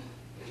program,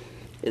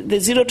 the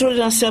Zero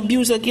Tolerance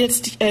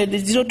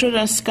the Zero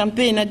Tolerance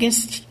campaign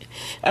against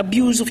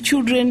abuse of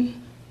children,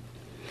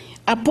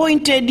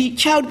 appointed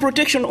child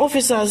protection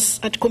officers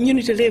at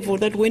community level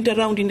that went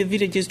around in the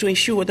villages to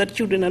ensure that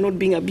children are not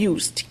being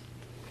abused.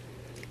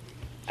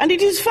 And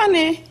it is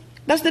funny,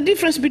 that's the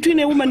difference between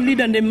a woman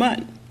leader and a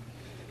man.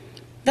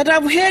 That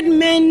I've heard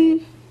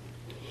men,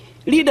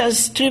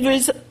 leaders,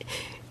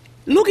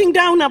 looking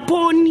down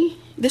upon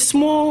the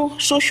small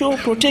social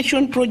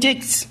protection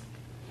projects,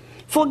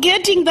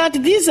 forgetting that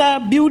these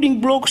are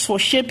building blocks for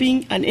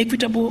shaping an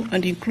equitable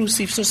and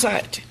inclusive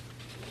society.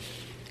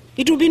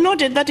 It will be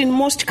noted that in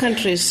most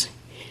countries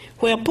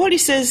where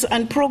policies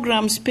and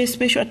programs pay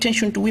special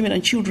attention to women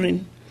and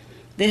children,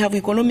 they have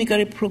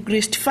economically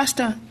progressed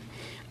faster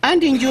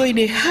and enjoyed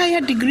a higher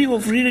degree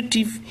of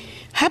relative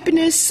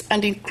happiness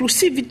and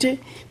inclusivity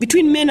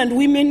between men and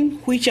women,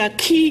 which are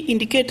key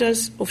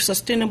indicators of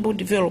sustainable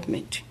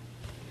development.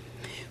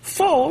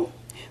 4,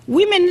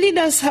 women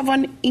leaders have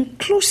an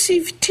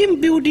inclusive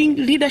team-building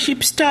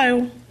leadership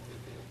style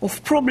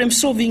of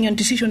problem-solving and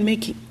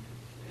decision-making.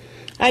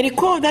 I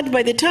recall that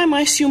by the time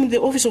I assumed the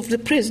office of the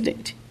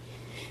president,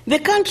 the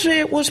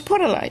country was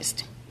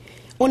polarized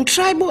on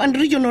tribal and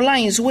regional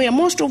lines where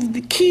most of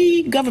the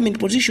key government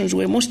positions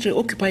were mostly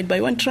occupied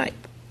by one tribe.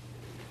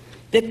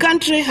 The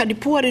country had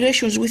poor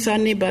relations with our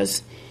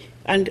neighbors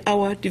and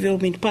our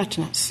development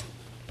partners.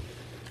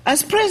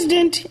 As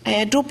president, I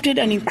adopted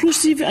an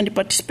inclusive and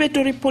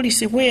participatory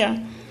policy where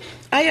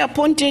I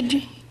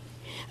appointed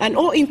an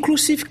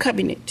all-inclusive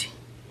cabinet.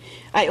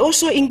 I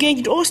also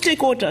engaged all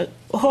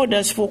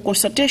stakeholders for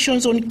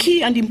consultations on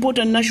key and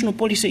important national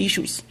policy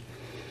issues.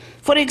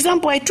 For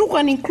example, I took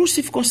an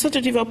inclusive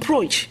consultative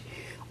approach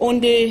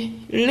on the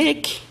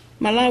Lake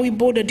Malawi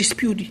border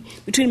dispute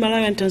between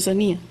Malawi and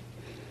Tanzania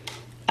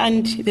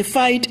and the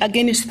fight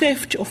against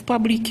theft of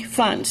public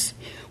funds,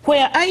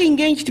 where I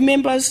engaged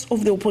members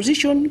of the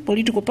opposition,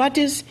 political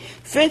parties,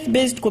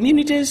 faith-based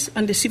communities,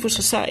 and the civil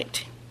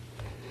society.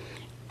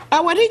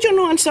 Our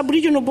regional and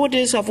sub-regional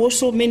bodies have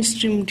also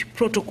mainstreamed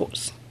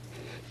protocols,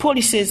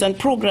 policies, and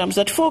programs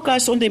that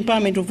focus on the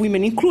empowerment of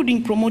women,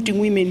 including promoting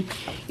women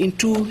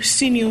into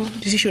senior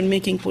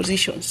decision-making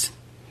positions.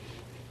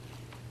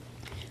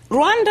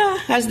 Rwanda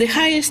has the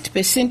highest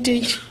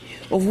percentage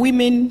of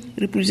women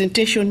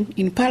representation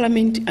in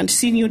parliament and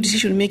senior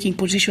decision-making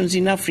positions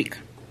in Africa.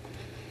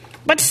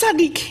 But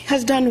SADC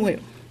has done well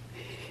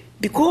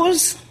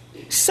because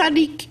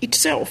SADC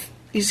itself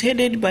is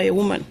headed by a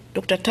woman,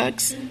 Dr.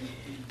 Tax.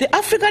 The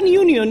African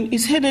Union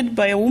is headed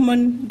by a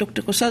woman,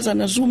 Dr.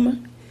 Nkosazana Zuma,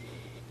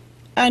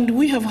 and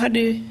we have had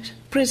a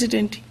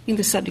president in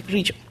the SADC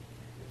region.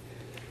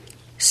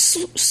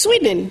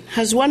 Sweden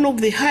has one of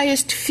the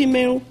highest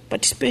female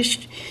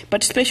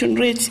participation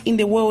rates in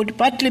the world,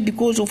 partly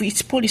because of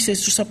its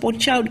policies to support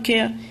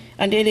childcare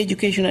and early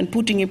education and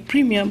putting a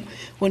premium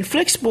on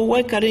flexible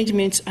work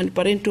arrangements and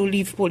parental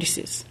leave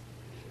policies.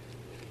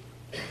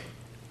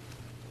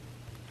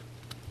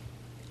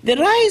 The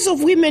rise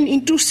of women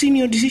into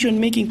senior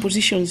decision-making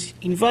positions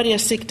in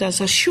various sectors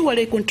has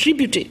surely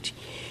contributed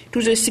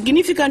to the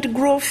significant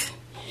growth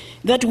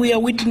that we are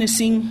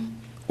witnessing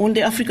on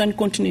the African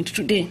continent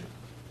today.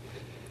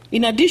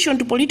 In addition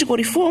to political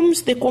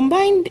reforms, the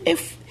combined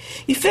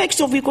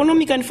effects of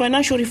economic and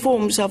financial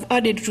reforms have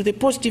added to the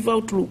positive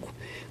outlook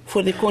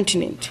for the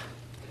continent.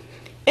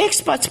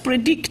 Experts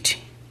predict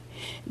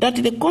that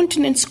the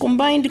continent's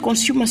combined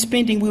consumer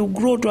spending will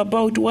grow to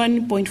about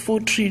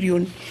 1.4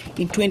 trillion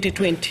in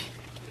 2020.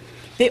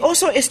 They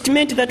also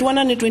estimate that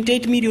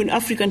 128 million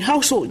African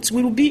households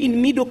will be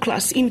in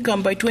middle-class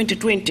income by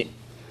 2020,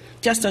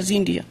 just as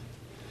India.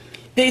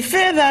 They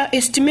further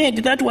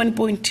estimate that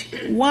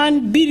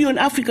 1.1 billion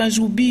Africans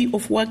will be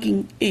of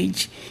working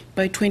age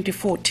by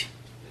 2040.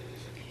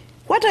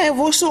 What I have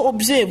also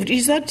observed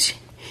is that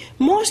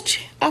most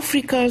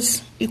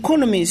Africa's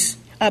economies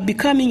are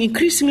becoming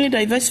increasingly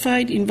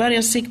diversified in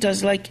various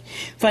sectors like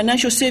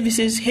financial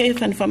services,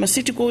 health and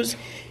pharmaceuticals,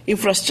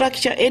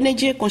 infrastructure,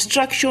 energy,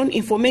 construction,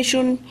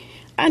 information,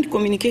 and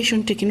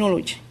communication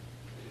technology.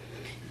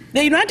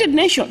 The United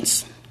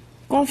Nations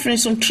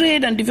Conference on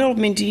Trade and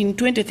Development in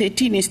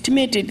 2013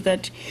 estimated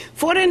that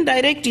foreign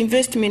direct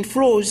investment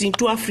flows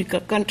into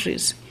Africa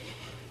countries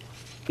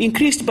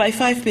increased by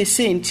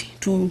 5%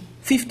 to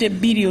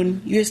 $50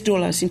 billion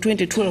in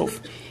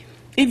 2012,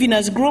 even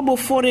as global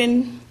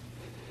foreign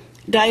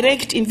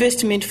direct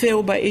investment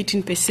fell by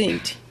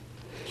 18%.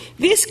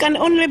 This can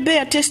only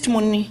bear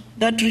testimony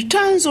that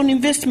returns on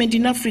investment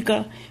in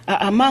Africa are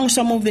among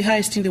some of the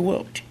highest in the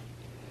world.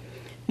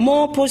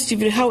 More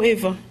positively,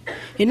 however,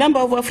 a number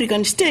of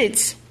African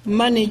states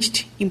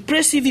managed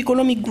impressive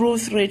economic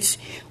growth rates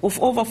of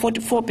over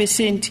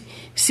 44%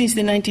 since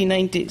the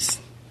 1990s.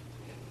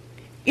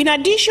 In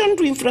addition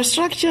to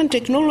infrastructure and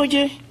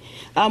technology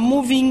are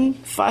moving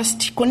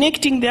fast,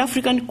 connecting the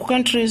African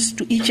countries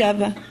to each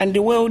other and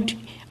the world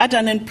at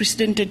an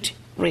unprecedented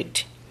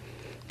rate.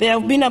 There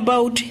have been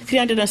about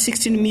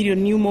 316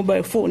 million new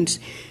mobile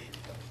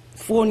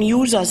phone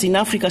users in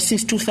Africa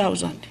since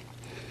 2000.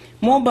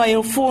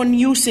 Mobile phone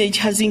usage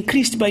has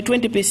increased by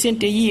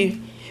 20% a year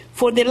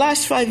for the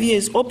last 5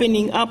 years,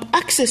 opening up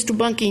access to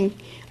banking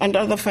and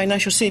other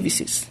financial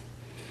services.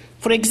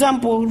 For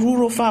example,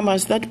 rural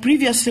farmers that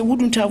previously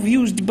wouldn't have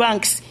used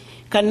banks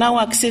can now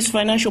access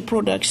financial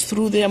products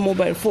through their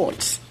mobile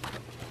phones.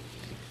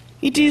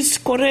 It is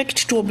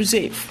correct to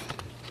observe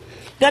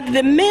that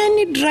the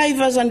main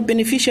drivers and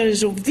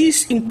beneficiaries of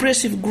this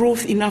impressive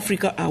growth in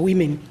Africa are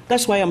women.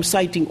 That's why I'm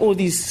citing all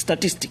these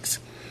statistics.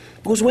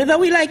 Because whether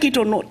we like it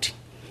or not,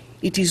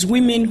 it is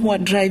women who are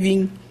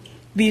driving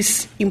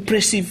this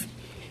impressive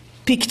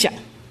picture.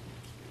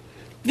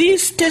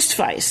 This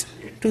testifies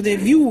to the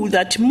view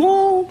that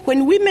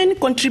when women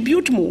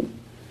contribute more,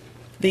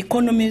 the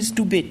economies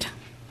do better.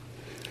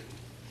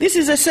 This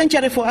is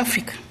essential for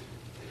Africa.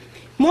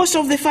 Most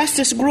of the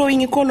fastest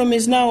growing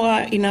economies now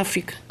are in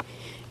Africa.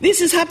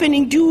 This is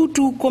happening due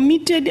to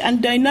committed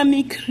and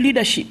dynamic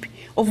leadership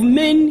of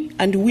men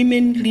and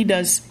women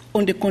leaders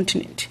on the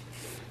continent.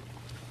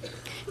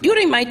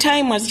 During my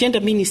time as gender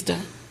minister,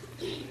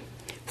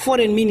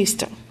 foreign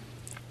minister,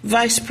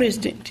 vice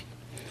president,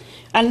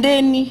 and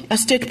then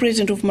as state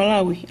president of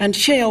Malawi and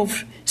chair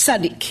of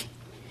SADC,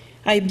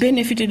 I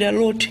benefited a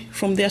lot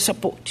from their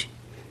support.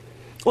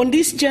 On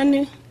this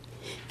journey,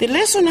 the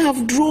lesson I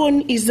have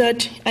drawn is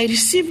that I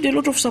received a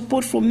lot of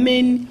support from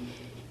men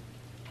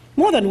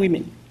more than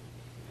women.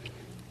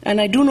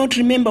 And I do not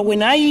remember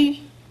when I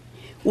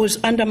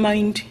was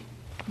undermined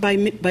by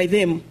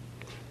them.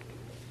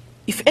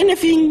 If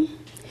anything,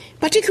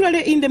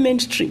 particularly in the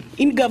mainstream,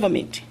 in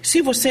government,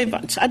 civil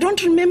servants, I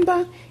don't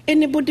remember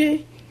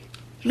anybody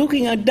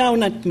looking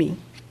down at me.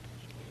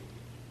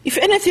 If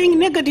anything,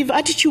 negative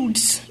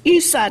attitudes,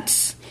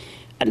 insults,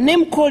 and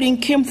name-calling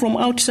came from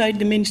outside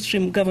the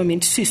mainstream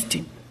government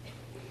system.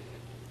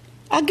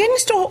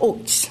 Against all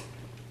odds,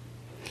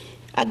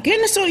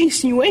 against all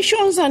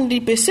insinuations and the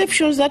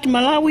perceptions that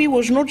Malawi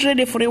was not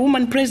ready for a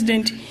woman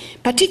president,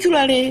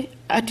 particularly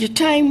at a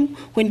time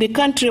when the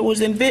country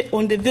was on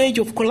the verge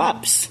of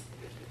collapse,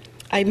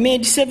 I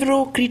made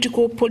several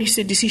critical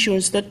policy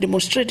decisions that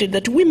demonstrated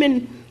that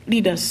women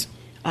leaders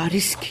are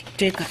risk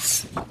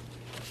takers.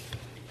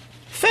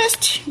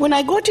 First, when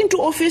I got into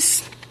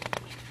office,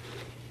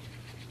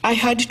 I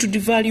had to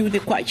devalue the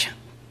Kwacha.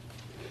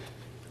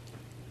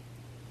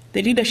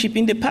 The leadership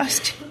in the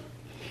past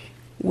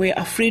were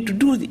afraid to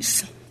do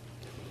this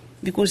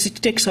because it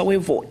takes away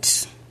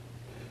votes,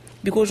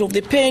 because of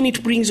the pain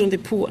it brings on the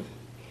poor,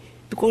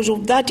 because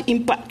of that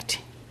impact.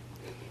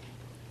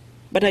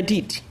 But I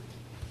did.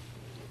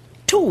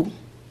 2,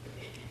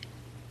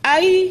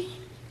 I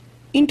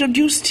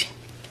introduced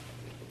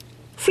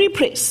free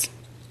press,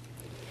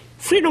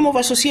 freedom of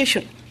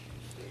association,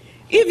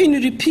 even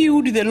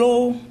repealed the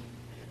law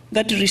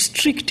that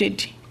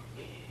restricted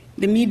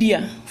the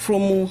media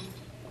from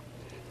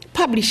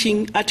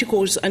publishing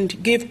articles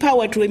and gave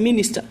power to a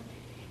minister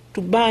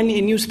to ban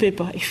a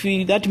newspaper if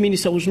that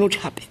minister was not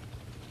happy.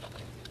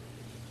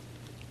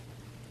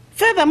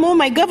 Furthermore,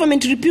 my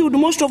government repealed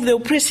most of the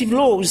oppressive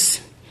laws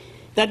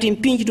that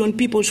impinged on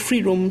people's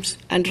freedoms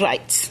and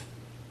rights.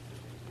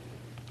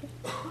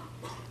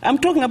 I'm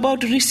talking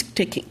about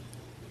risk-taking.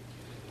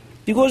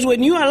 Because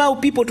when you allow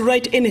people to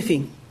write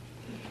anything,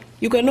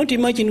 you cannot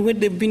imagine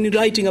what they've been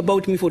writing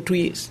about me for 2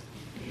 years.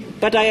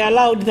 But I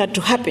allowed that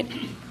to happen.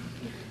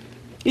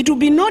 It will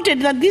be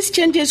noted that these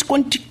changes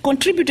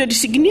contributed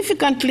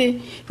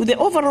significantly to the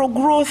overall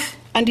growth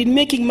and in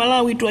making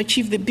Malawi to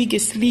achieve the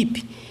biggest leap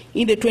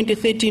in the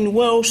 2013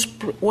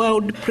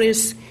 World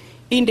Press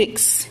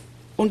Index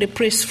on the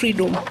press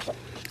freedom.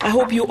 I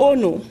hope you all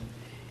know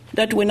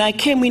that when I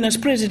came in as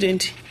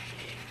president,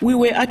 we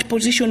were at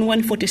position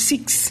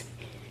 146,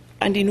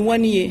 and in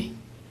 1 year,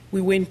 we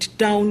went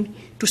down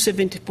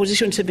to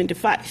position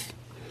 75.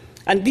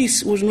 And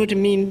this was not a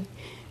mean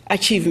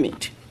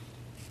achievement.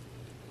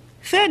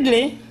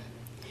 Thirdly,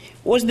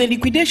 was the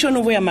liquidation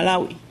of Air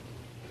Malawi.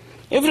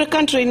 Every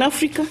country in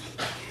Africa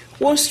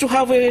wants to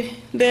have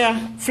their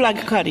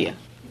flag carrier.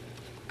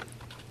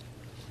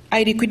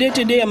 I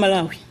liquidated Air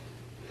Malawi,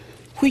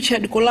 which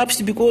had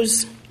collapsed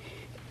because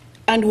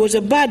and was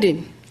a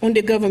burden on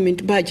the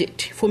government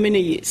budget for many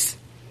years.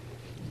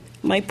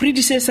 My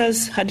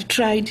predecessors had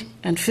tried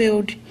and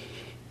failed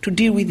to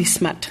deal with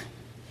this matter.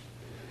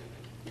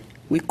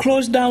 We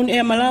closed down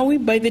Air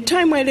Malawi. By the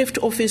time I left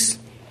office,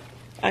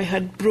 I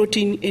had brought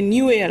in a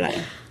new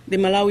airline, the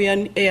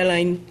Malawian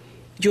airline,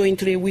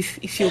 jointly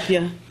with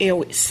Ethiopia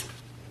Airways.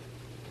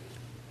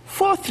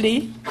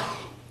 Fourthly,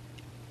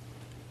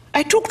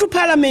 I took to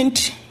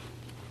Parliament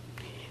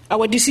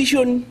our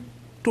decision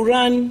to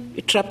run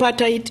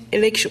tripartite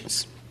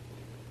elections.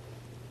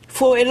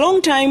 For a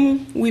long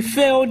time, we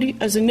failed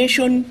as a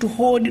nation to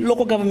hold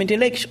local government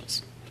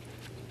elections.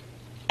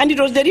 And it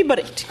was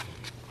deliberate.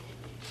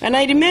 And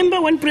I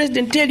remember one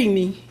president telling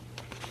me,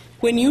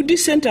 when you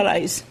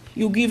decentralize,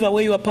 you give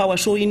away your power.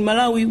 So in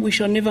Malawi, we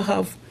shall never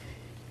have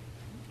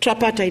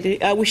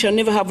tripartite, we shall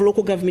never have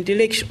local government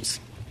elections.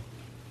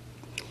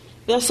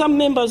 There are some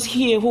members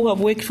here who have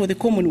worked for the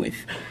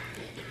Commonwealth.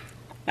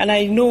 And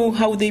I know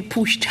how they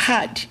pushed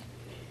hard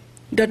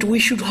that we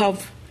should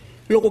have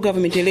local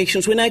government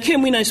elections. When I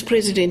came in as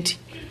president,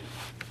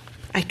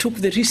 I took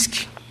the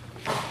risk.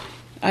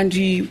 And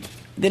the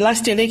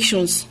last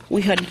elections,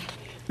 we had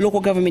local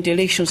government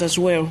elections as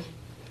well.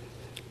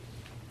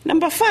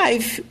 Number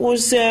 5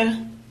 was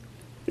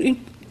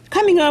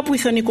coming up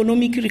with an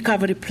economic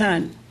recovery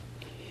plan.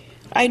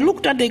 I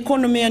looked at the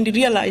economy and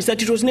realized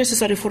that it was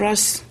necessary for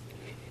us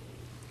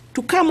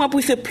to come up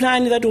with a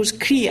plan that was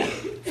clear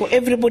for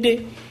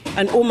everybody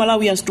and all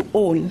Malawians to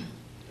own.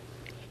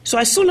 So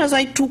as soon as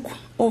I took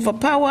over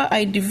power,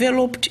 I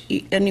developed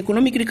an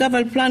economic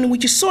recovery plan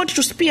which sought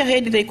to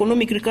spearhead the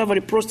economic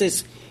recovery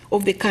process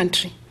of the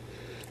country.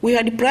 We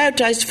had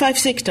prioritized 5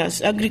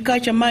 sectors: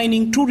 agriculture,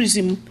 mining,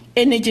 tourism,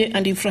 energy,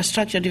 and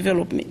infrastructure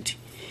development.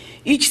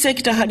 Each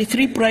sector had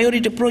 3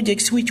 priority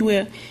projects which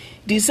were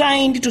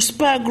designed to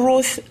spur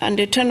growth and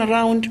a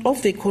turnaround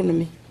of the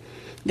economy.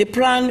 The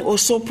plan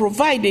also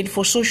provided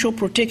for social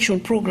protection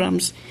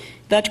programs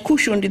that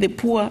cushioned the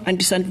poor and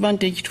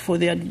disadvantaged from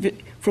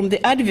the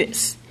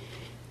adverse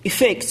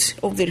effects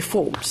of the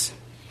reforms.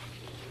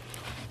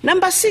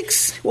 Number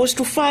 6 was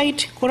to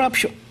fight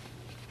corruption.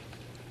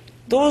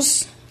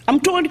 I'm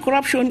told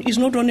corruption is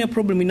not only a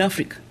problem in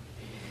Africa.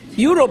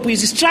 Europe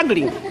is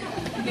struggling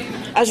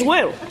as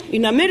well.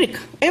 In America,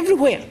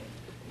 everywhere,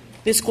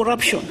 there's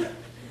corruption.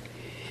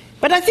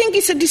 But I think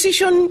it's a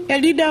decision a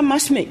leader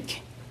must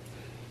make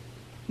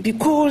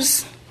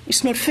because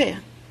it's not fair.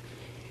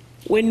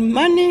 When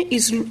money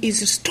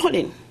is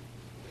stolen,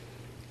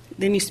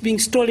 then it's being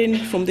stolen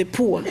from the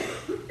poor.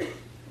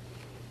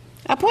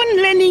 Upon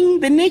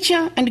learning the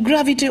nature and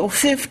gravity of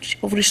theft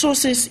of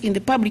resources in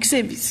the public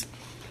service,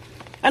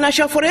 and I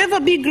shall forever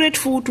be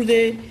grateful to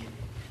the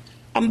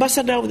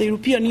Ambassador of the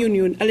European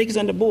Union,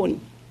 Alexander Bourne,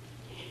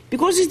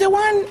 because he's the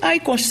one I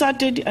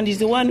consulted and he's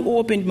the one who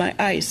opened my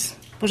eyes,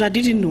 because I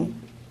didn't know.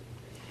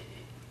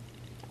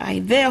 I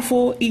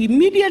therefore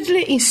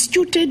immediately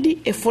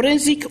instituted a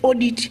forensic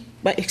audit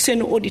by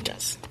external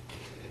auditors.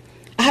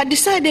 I had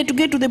decided to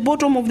get to the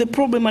bottom of the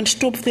problem and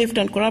stop theft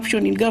and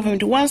corruption in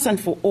government once and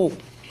for all.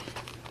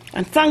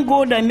 And thank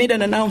God I made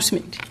an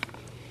announcement.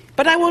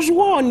 But I was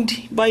warned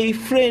by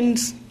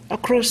friends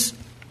across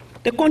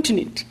the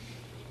continent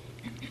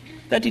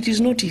that it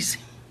is not easy.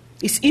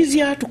 It's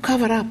easier to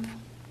cover up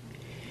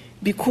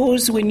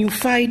because when you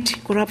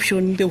fight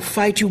corruption, they'll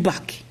fight you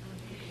back.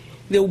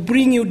 they'll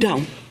bring you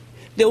down.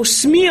 They'll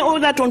smear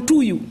all that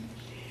onto you,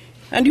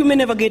 and you may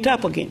never get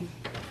up again.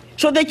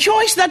 So the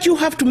choice that you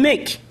have to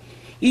make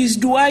is,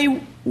 do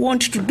I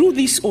want to do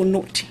this or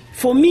not?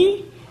 For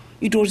me,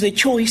 it was the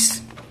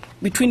choice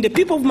between the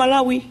people of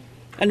Malawi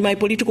and my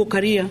political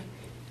career,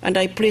 and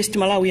I placed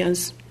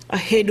Malawians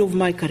ahead of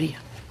my career.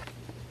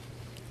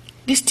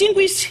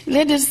 Distinguished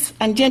ladies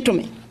and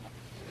gentlemen,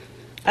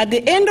 at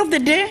the end of the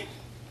day,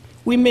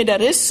 we made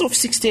arrests of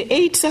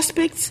 68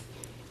 suspects,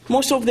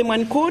 most of them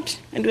uncourt,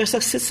 and we are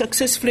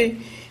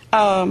successfully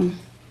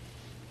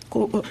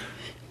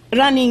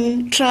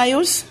running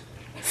trials,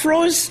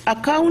 froze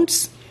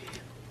accounts,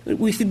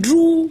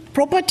 withdrew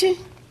property.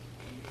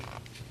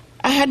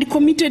 I had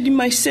committed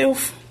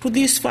myself to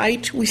this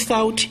fight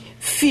without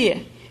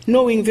fear,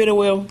 knowing very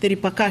well the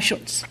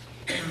repercussions.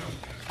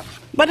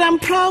 But I'm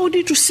proud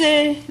to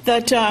say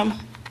that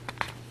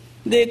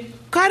the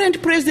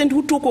current president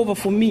who took over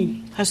for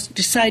me has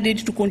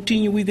decided to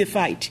continue with the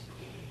fight,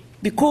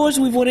 because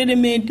we've already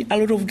made a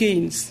lot of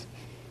gains.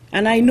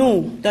 And I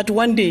know that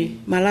one day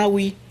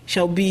Malawi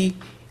shall be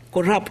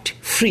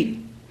corrupt-free.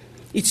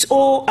 It's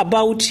all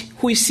about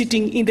who is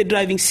sitting in the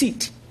driving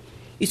seat.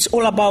 It's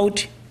all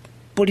about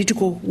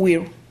political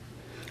will.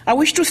 I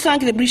wish to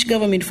thank the British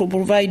government for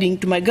providing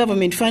to my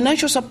government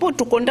financial support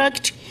to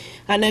conduct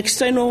an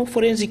external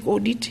forensic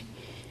audit.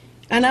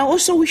 And I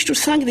also wish to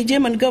thank the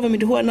German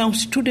government, who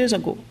announced 2 days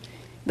ago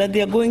that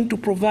they are going to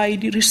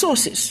provide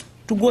resources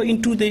to go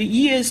into the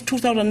years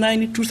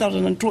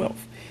 2009-2012,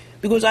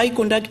 because I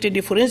conducted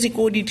a forensic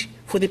audit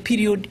for the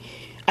period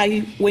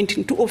I went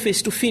into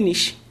office to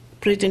finish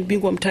President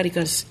Bingu wa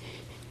Mutharika's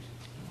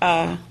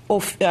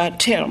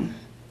term.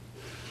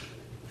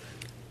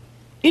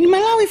 In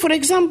Malawi, for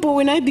example,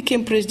 when I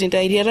became president,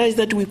 I realized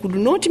that we could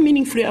not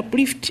meaningfully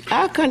uplift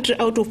our country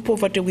out of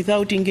poverty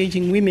without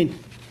engaging women.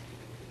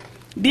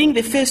 Being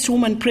the first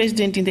woman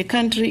president in the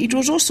country, it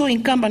was also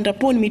incumbent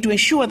upon me to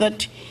ensure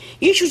that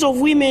issues of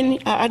women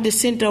are at the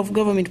center of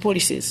government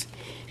policies.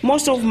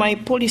 Most of my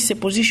policy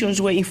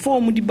positions were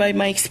informed by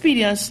my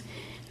experience,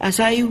 as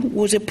I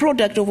was a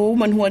product of a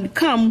woman who had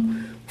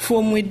come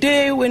from a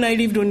day when I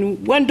lived on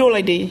 $1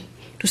 a day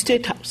to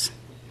State House.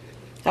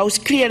 I was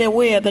clearly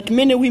aware that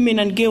many women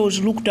and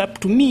girls looked up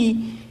to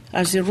me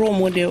as a role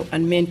model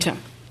and mentor.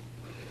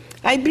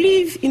 I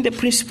believe in the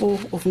principle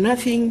of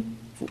nothing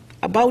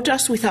about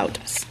us without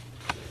us.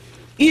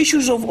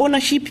 Issues of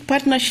ownership,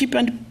 partnership,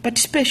 and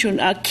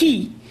participation are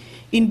key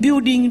in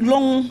building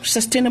long,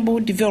 sustainable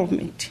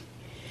development.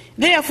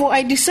 Therefore,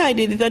 I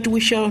decided that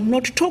we shall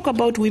not talk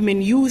about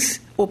women, youth,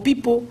 or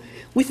people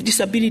with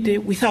disability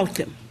without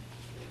them.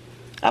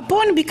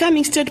 Upon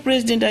becoming state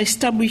president, I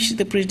established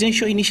the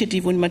Presidential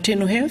Initiative on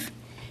Maternal Health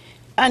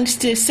and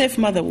Safe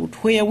Motherhood,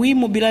 where we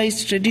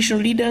mobilized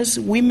traditional leaders,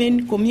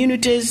 women,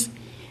 communities,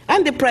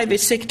 and the private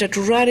sector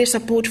to rally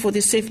support for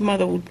the safe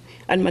motherhood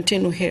and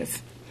maternal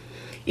health.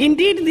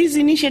 Indeed, these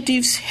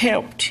initiatives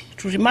helped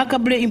to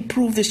remarkably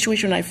improve the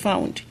situation I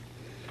found.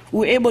 We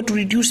were able to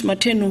reduce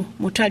maternal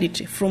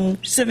mortality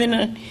from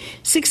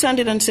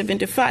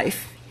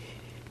 675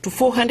 to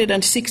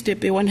 460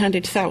 per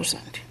 100,000.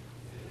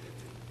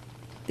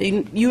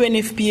 The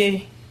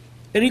UNFPA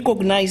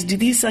recognized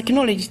this,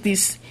 acknowledged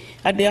this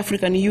at the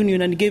African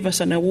Union, and gave us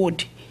an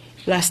award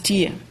last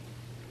year.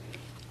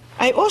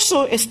 I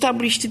also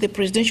established the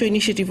Presidential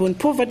Initiative on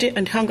Poverty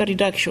and Hunger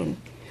Reduction,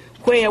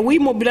 where we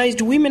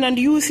mobilized women and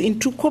youth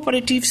into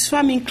cooperatives,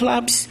 farming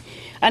clubs,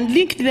 and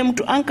linked them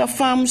to anchor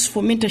farms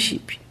for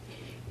mentorship.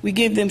 We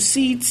gave them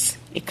seeds,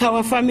 a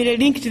cow family,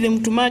 linked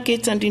them to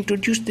markets, and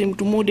introduced them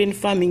to modern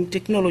farming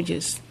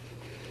technologies.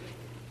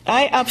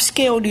 I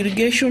upscaled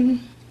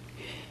irrigation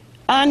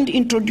and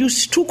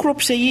introduced 2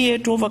 crops a year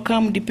to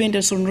overcome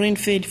dependence on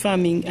rain-fed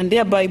farming, and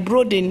thereby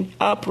broaden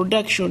our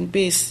production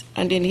base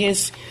and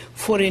enhance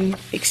foreign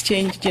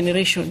exchange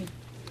generation.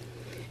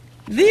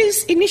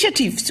 These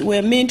initiatives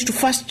were meant to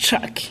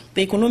fast-track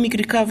the economic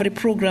recovery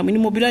program in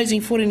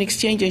mobilizing foreign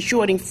exchange,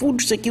 ensuring food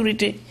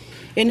security,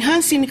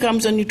 enhance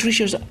incomes, and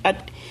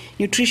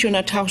nutrition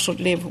at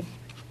household level.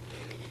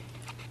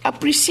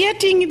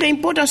 Appreciating the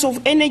importance of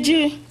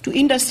energy to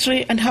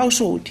industry and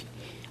household,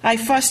 I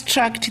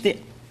fast-tracked the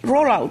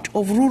rollout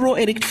of rural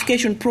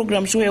electrification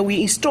programs, where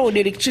we installed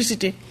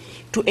electricity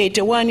to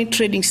 81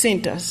 trading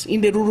centers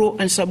in the rural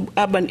and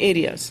suburban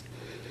areas,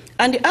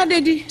 and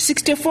added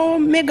 64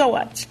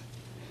 megawatts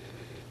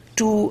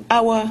to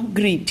our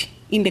grid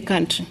in the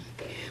country.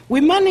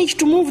 We managed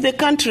to move the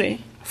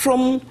country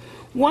from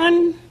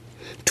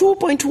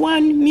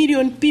 2.1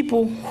 million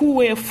people who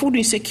were food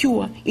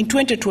insecure in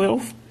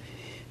 2012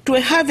 to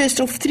a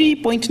harvest of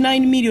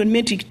 3.9 million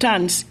metric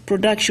tons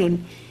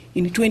production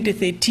in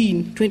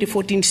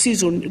 2013-2014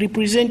 season,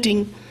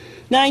 representing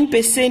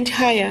 9%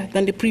 higher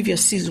than the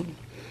previous season.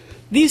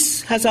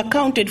 This has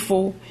accounted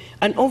for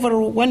an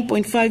overall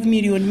 1.5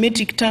 million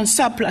metric ton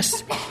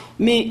surplus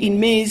in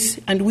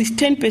maize, and with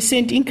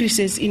 10%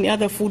 increases in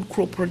other food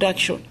crop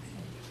production.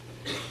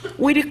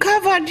 We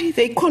recovered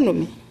the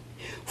economy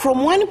from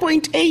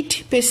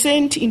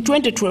 1.8% in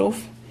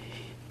 2012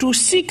 to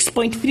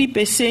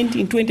 6.3%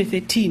 in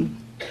 2013.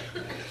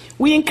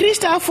 We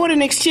increased our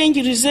foreign exchange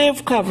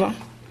reserve cover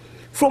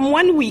from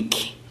 1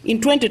 week in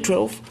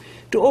 2012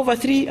 to over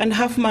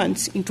 3.5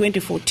 months in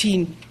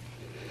 2014.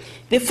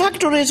 The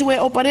factories were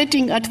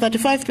operating at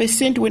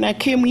 35% when I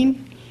came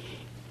in,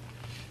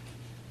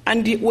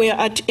 and were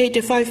at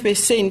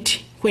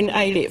 85% when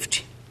I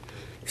left.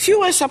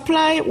 Fuel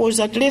supply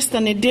was at less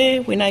than a day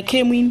when I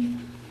came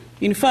in.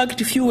 In fact,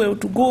 fuel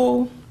to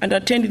go and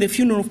attend the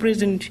funeral of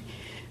President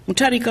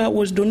Mutharika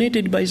was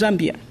donated by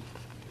Zambia.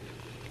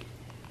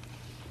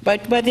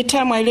 But by the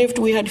time I left,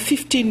 we had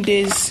 15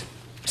 days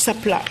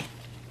supply.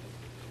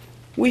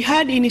 We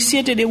had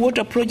initiated a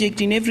water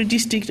project in every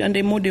district and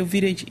a model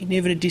village in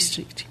every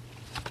district.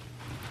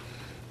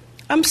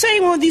 I'm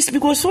saying all this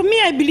because for me,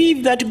 I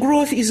believe that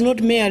growth is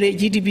not merely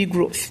GDP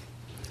growth.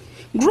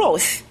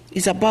 Growth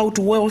is about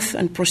wealth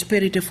and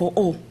prosperity for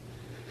all,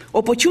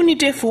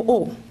 opportunity for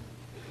all,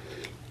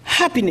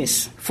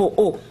 happiness for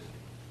all,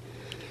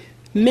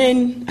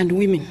 men and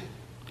women,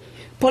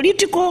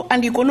 political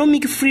and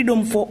economic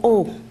freedom for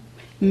all,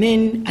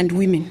 men and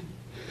women.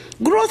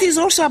 Growth is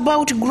also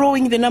about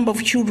growing the number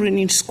of children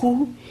in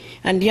school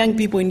and young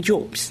people in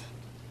jobs.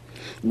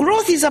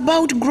 Growth is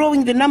about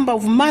growing the number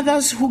of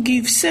mothers who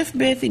give safe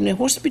birth in a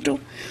hospital,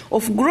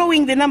 of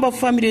growing the number of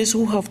families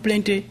who have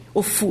plenty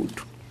of food.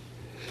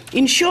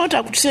 In short,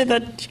 I could say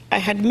that I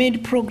had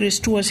made progress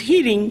towards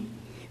healing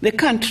the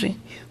country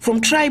from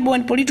tribal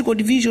and political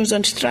divisions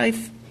and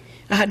strife.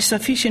 I had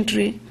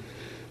sufficiently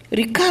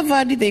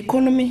recovered the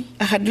economy.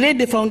 I had laid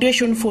the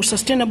foundation for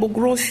sustainable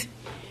growth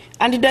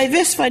and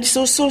diversified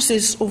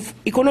sources of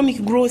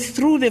economic growth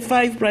through the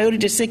 5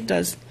 priority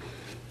sectors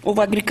of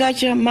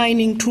agriculture,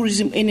 mining,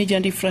 tourism, energy,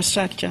 and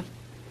infrastructure.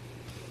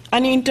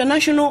 An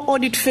international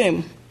audit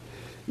firm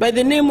by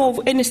the name of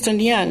Ernst &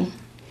 Young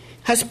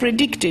has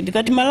predicted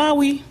that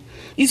Malawi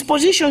is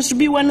positioned to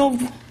be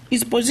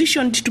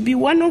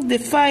one of the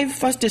 5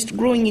 fastest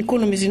growing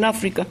economies in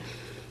Africa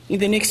in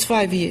the next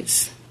 5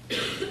 years.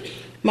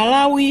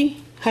 Malawi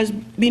has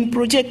been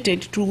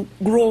projected to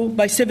grow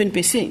by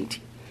 7%.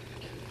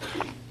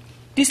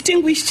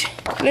 Distinguished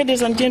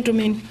ladies and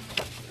gentlemen,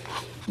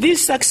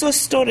 this success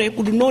story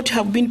could not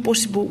have been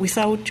possible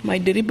without my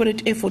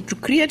deliberate effort to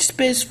create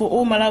space for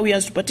all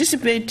Malawians to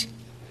participate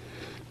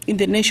in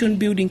the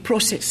nation-building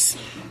process.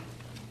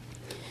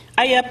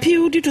 I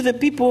appealed to the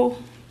people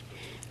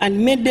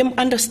and made them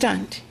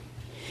understand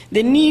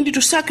the need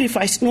to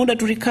sacrifice in order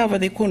to recover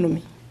the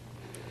economy.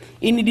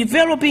 In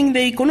developing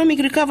the economic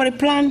recovery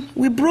plan,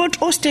 we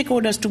brought all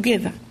stakeholders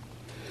together: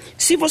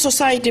 civil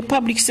society,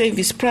 public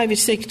service, private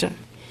sector,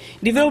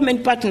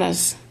 development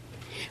partners,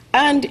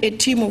 and a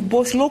team of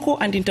both local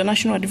and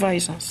international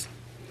advisors.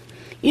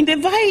 In the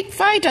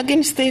fight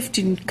against theft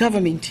in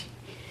government,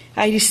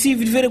 I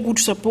received very good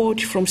support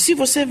from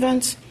civil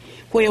servants,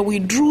 where we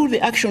drew the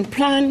action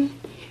plan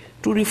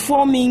to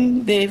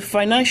reforming the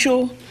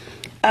financial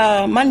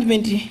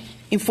management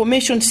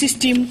information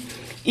system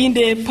in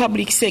the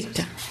public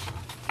sector.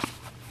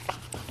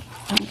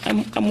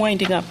 I'm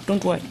winding up,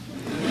 don't worry.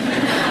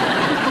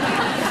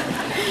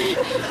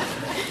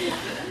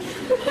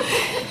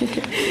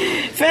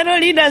 Fellow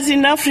leaders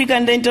in Africa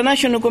and the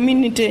international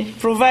community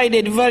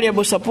provided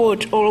valuable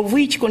support, all of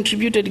which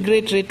contributed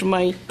greatly to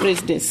my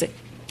presidency.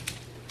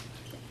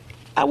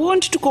 I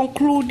want to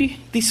conclude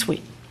this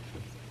way.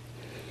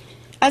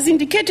 As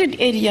indicated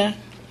earlier,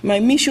 my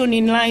mission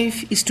in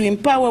life is to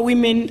empower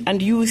women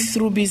and youth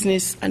through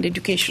business and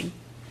education.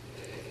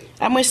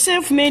 I'm a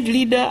self-made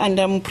leader, and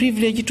I'm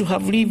privileged to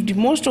have lived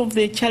most of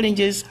the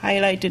challenges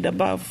highlighted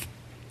above.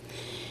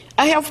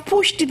 I have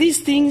pushed these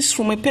things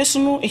from a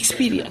personal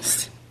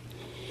experience,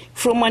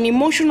 from an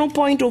emotional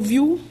point of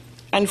view,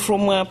 and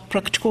from a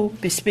practical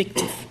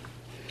perspective.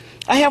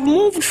 I have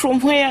moved from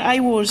where I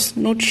was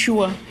not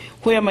sure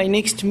where my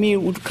next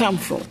meal would come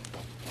from.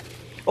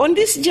 On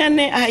this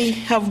journey, I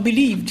have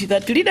believed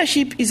that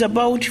leadership is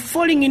about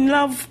falling in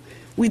love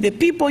with the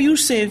people you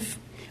serve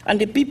and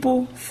the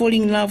people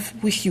falling in love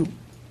with you.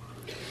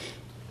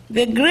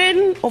 The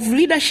grain of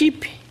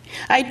leadership,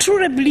 I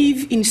truly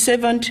believe in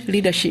servant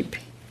leadership.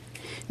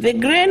 The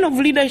grain of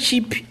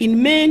leadership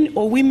in men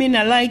or women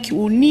alike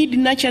will need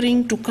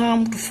nurturing to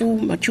come to full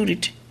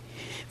maturity.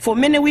 For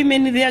many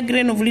women, their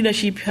grain of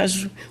leadership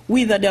has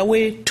withered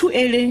away too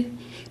early,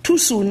 too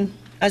soon,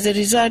 as a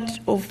result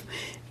of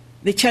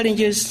the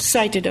challenges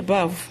cited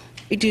above.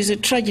 It is a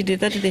tragedy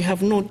that they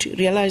have not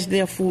realized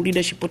their full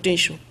leadership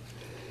potential.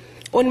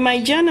 On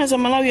my journey as a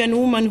Malawian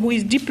woman who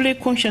is deeply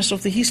conscious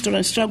of the history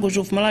and struggles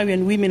of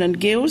Malawian women and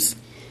girls,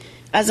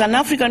 as an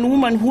African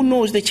woman who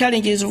knows the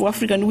challenges of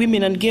African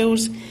women and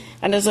girls,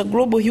 and as a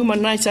global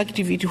human rights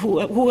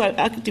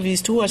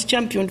activist who has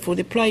championed for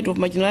the plight of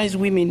marginalized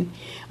women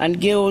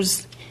and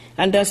girls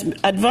and as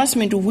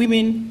advancement of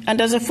women, and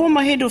as a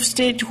former head of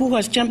state who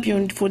has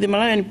championed for the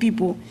Malawian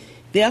people,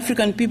 the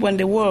African people, and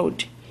the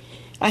world,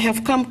 I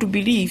have come to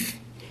believe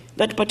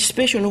that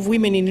participation of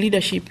women in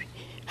leadership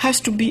has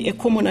to be a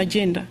common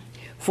agenda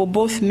for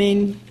both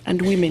men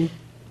and women.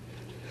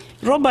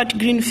 Robert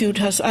Greenfield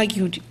has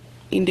argued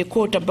in the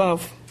quote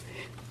above,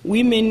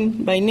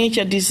 Women by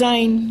nature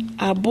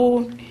are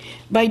born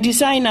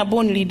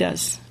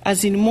leaders,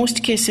 as in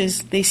most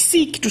cases they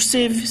seek to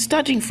serve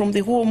starting from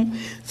the home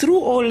through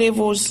all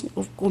levels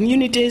of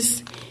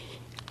communities,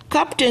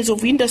 captains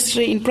of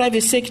industry in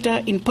private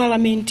sector, in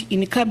parliament,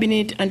 in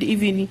cabinet, and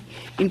even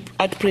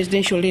at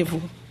presidential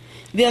level.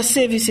 Their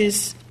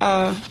services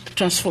are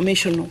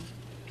transformational.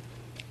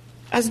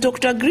 As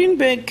Dr.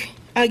 Greenberg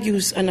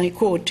argues, and I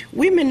quote,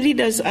 women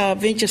leaders are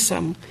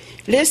venturesome,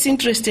 less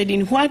interested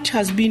in what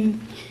has been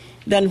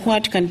than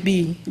what can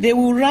be. They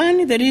will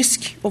run the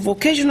risk of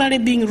occasionally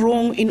being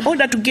wrong in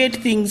order to get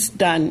things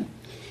done.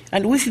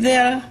 And with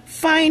their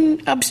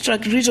fine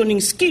abstract reasoning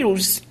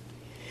skills,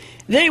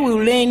 they will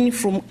learn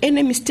from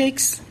any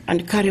mistakes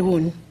and carry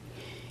on.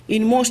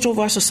 In most of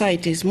our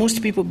societies,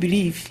 most people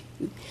believe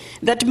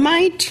that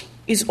might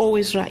is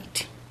always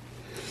right.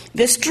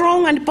 The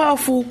strong and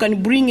powerful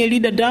can bring a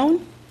leader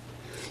down,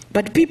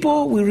 but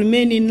people will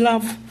remain in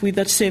love with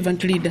that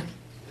servant leader.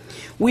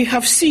 We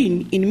have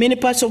seen in many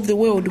parts of the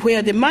world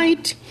where the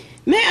might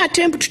may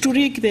attempt to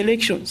rig the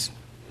elections,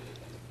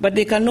 but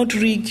they cannot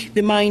rig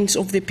the minds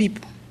of the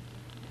people,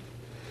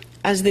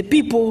 as the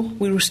people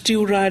will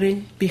still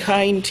rally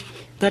behind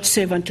that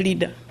servant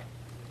leader.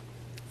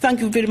 Thank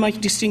you very much,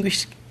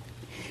 distinguished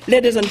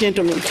ladies and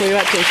gentlemen, for your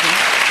attention.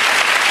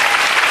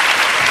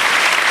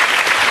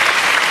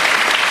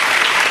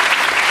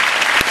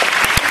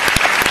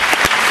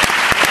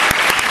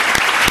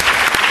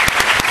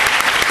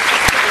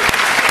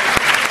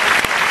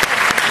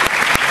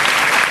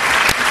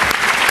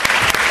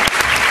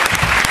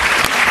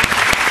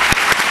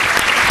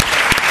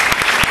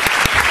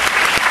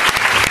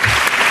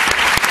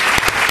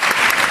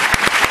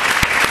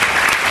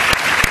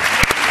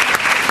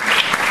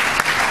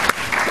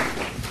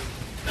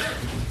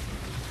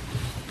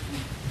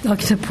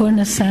 Dr.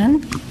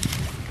 Purnasan.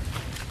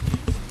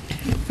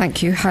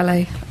 Thank you,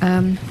 Halle.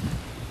 Can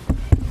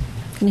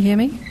you hear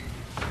me?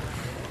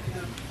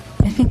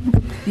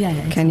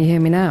 Yeah. Can you hear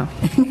me now?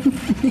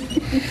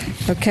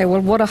 Okay,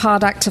 well, what a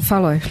hard act to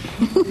follow.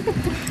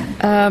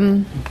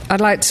 I'd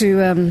like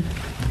to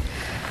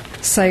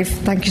say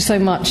thank you so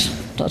much,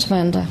 Dr.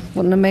 Vanda.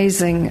 What an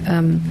amazing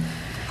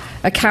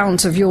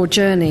account of your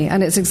journey,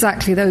 and it's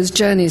exactly those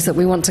journeys that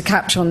we want to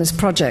capture on this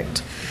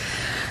project.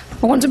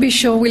 I want to be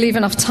sure we leave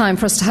enough time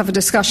for us to have a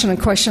discussion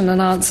and question and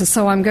answer,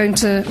 so I'm going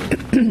to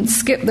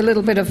skip the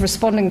little bit of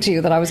responding to you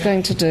that I was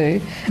going to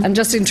do and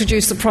just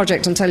introduce the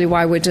project and tell you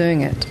why we're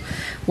doing it,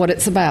 what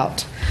it's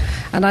about.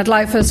 And I'd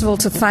like, first of all,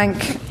 to thank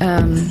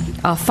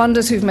our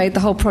funders who've made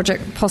the whole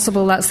project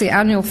possible. That's the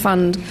annual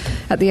fund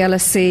at the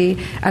LSE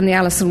and the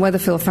Alison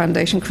Weatherfield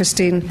Foundation.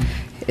 Christine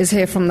is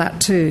here from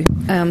that too.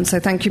 So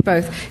thank you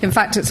both. In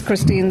fact, it's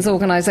Christine's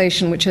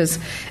organisation which has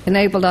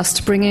enabled us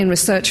to bring in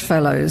research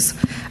fellows,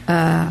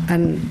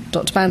 and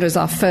Dr. Vanda is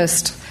our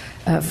first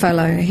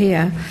fellow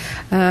here,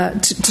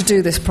 to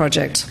do this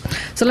project.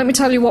 So let me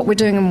tell you what we're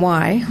doing and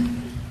why.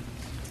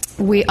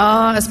 We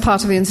are, as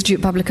part of the Institute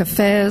of Public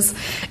Affairs,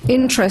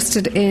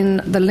 interested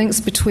in the links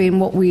between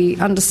what we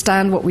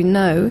understand, what we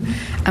know,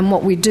 and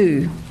what we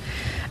do.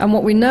 And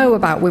what we know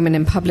about women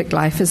in public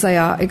life is they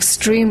are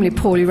extremely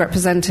poorly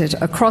represented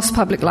across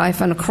public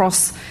life and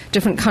across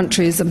different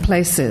countries and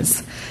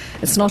places.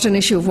 It's not an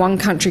issue of one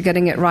country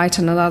getting it right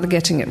and another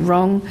getting it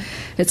wrong.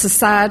 It's a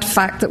sad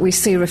fact that we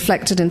see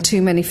reflected in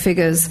too many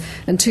figures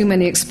and too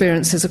many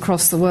experiences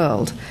across the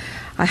world.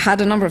 I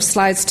had a number of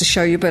slides to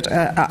show you, but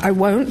I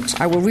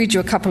won't. I will read you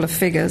a couple of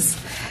figures.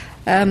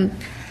 In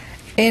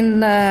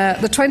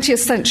the 20th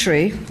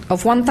century,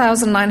 of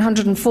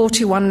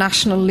 1,941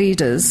 national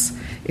leaders,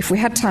 if we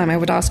had time, I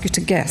would ask you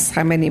to guess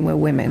how many were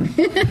women,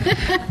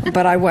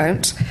 but I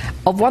won't.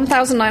 Of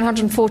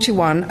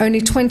 1,941,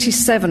 only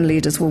 27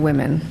 leaders were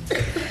women.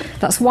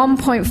 That's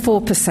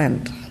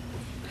 1.4%.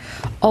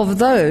 Of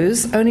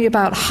those, only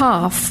about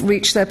half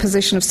reached their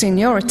position of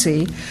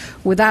seniority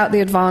without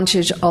the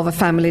advantage of a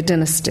family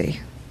dynasty.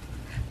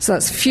 So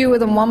that's fewer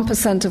than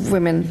 1% of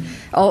women,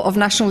 of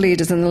national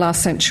leaders in the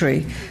last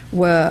century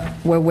were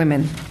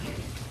women.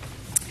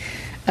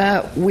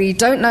 We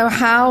don't know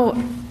how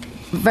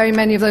very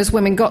many of those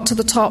women got to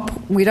the top.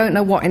 We don't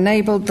know what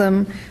enabled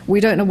them. We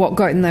don't know what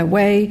got in their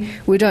way.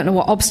 We don't know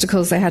what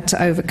obstacles they had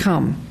to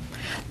overcome.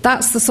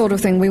 That's the sort of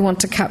thing we want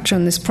to capture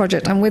in this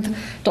project. And with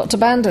Dr.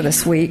 Vanda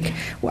this week,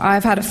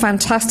 I've had a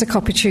fantastic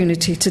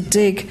opportunity to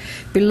dig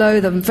below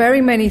the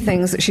very many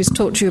things that she's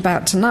talked to you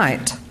about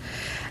tonight.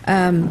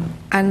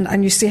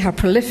 And you see how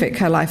prolific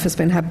her life has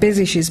been, how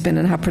busy she's been,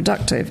 and how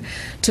productive,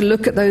 to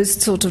look at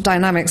those sort of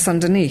dynamics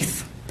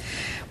underneath.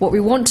 What we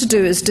want to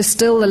do is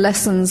distill the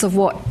lessons of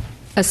what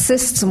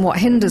assists and what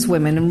hinders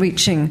women in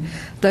reaching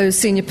those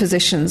senior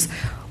positions.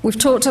 We've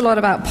talked a lot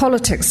about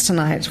politics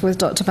tonight with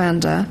Dr.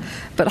 Vanda,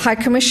 but High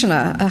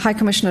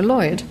Commissioner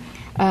Lloyd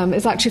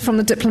is actually from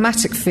the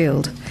diplomatic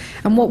field.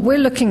 And what we're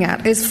looking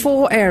at is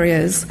 4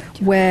 areas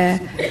where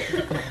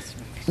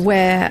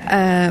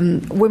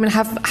women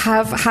have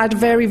had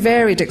very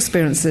varied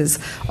experiences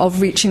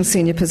of reaching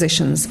senior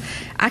positions: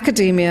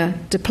 academia,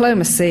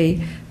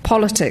 diplomacy,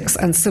 politics,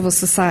 and civil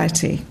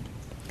society.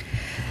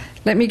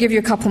 Let me give you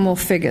a couple more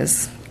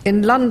figures.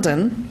 In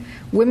London,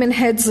 women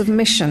heads of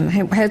mission,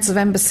 heads of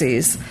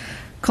embassies,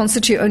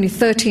 constitute only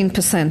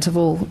 13%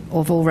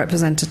 of all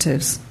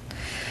representatives.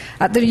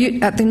 At the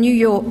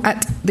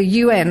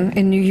UN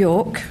in New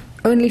York,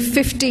 only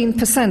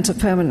 15% of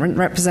permanent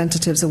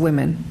representatives are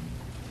women.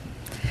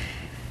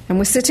 And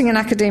we're sitting in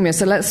academia,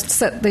 so let's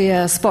set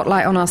the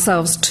spotlight on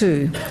ourselves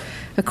too.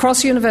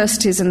 Across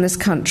universities in this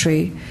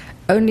country,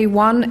 only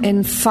 1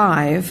 in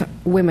 5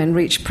 women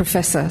reach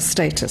professor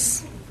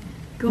status.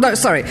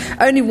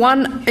 Only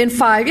 1 in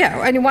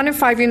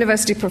 5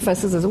 university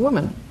professors is a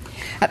woman.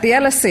 At the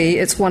LSE,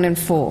 it's 1 in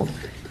 4.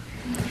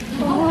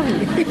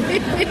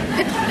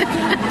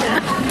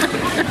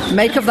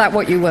 Make of that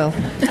what you will.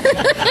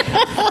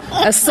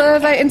 A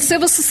survey in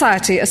civil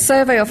society, a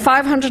survey of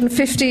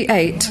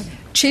 558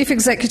 chief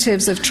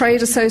executives of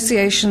trade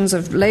associations,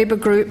 of labour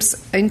groups,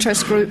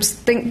 interest groups,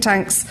 think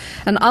tanks,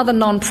 and other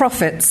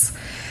non-profits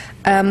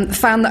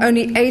found that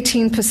only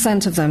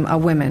 18% of them are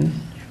women.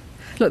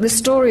 Look, this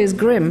story is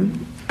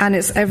grim, and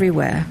it's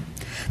everywhere.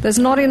 There's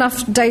not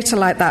enough data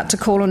like that to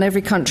call on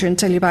every country and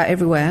tell you about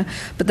everywhere,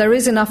 but there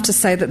is enough to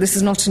say that this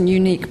is not a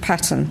unique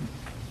pattern.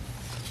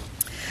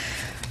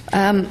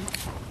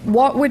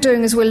 What we're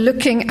doing is we're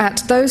looking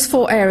at those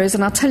 4 areas,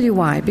 and I'll tell you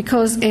why.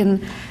 Because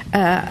in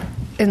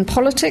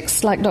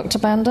politics, like Dr.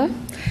 Banda,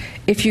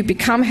 if you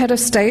become head of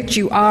state,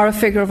 you are a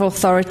figure of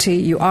authority,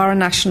 you are a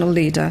national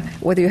leader,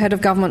 whether you're head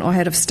of government or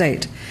head of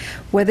state.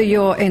 Whether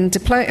you're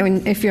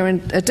if you're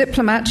a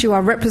diplomat, you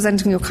are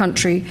representing your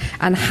country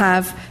and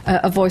have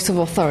a voice of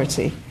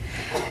authority.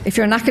 If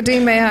you're an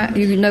academia,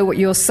 you know what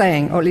you're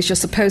saying, or at least you're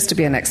supposed to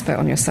be an expert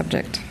on your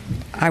subject.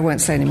 I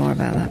won't say any more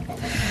about that.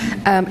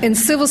 In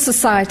civil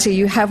society,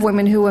 you have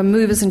women who are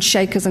movers and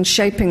shakers and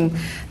shaping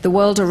the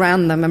world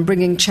around them and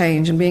bringing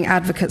change and being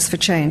advocates for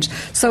change.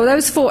 So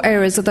those 4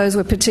 areas are those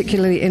we're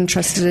particularly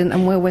interested in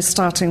and where we're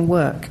starting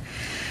work.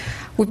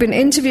 We've been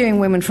interviewing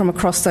women from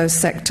across those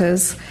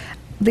sectors.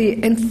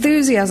 The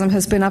enthusiasm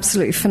has been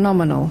absolutely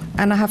phenomenal.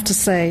 And I have to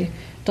say,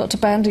 Dr.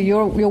 Banda,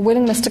 your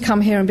willingness to come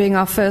here and being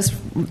our first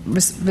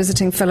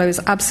visiting fellow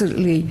is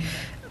absolutely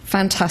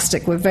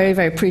fantastic. We're very,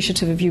 very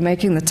appreciative of you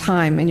making the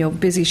time in your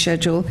busy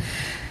schedule.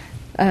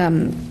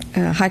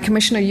 High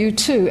Commissioner, you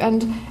too.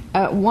 And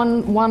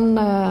one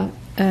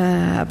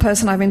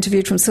person I've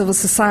interviewed from civil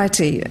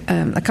society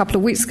a couple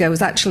of weeks ago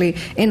was actually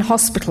in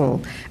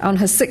hospital on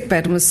her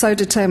sickbed and was so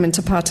determined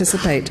to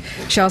participate.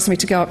 She asked me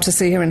to go up to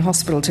see her in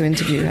hospital to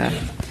interview her.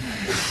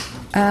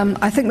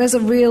 I think there's a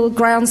real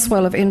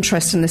groundswell of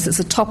interest in this. It's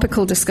a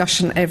topical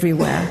discussion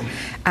everywhere.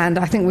 And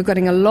I think we're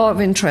getting a lot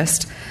of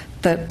interest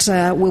that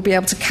we'll be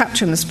able to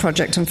capture in this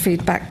project and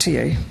feed back to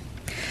you.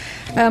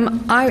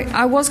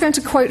 I was going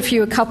to quote for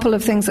you a couple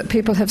of things that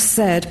people have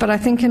said, but I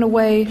think in a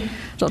way,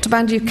 Dr.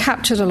 Banda, you've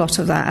captured a lot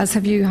of that, as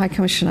have you, High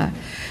Commissioner.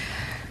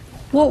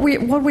 What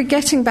we're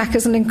getting back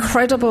is an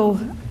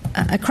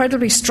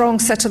incredibly strong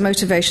set of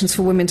motivations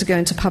for women to go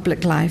into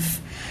public life,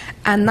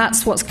 and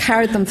that's what's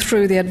carried them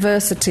through the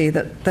adversity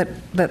that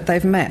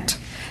they've met.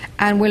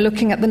 And we're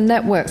looking at the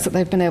networks that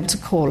they've been able to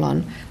call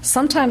on.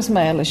 Sometimes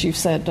male, as you've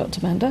said, Dr.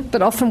 Banda,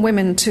 but often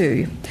women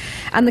too.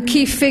 And the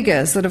key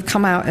figures that have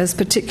come out as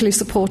particularly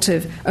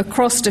supportive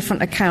across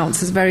different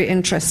accounts is very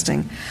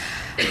interesting.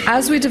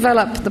 As we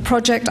develop the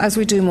project, as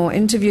we do more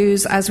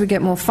interviews, as we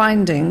get more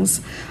findings,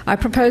 I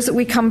propose that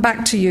we come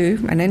back to you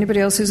and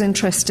anybody else who's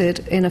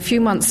interested in a few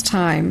months'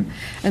 time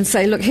and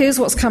say, look, here's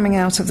what's coming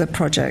out of the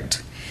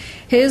project.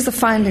 Here's the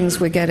findings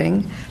we're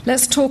getting.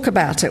 Let's talk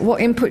about it. What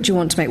input do you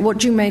want to make? What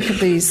do you make of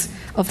these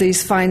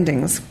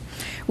findings?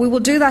 We will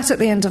do that at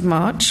the end of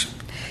March.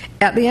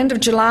 At the end of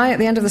July, at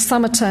the end of the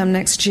summer term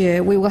next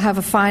year, we will have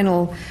a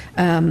final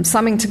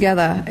summing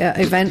together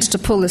event to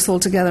pull this all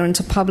together and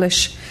to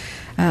publish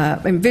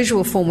in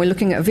visual form. We're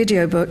looking at a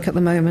video book at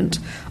the moment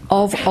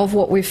of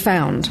what we've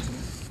found.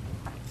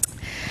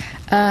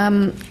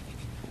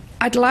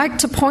 I'd like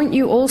to point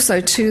you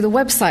also to the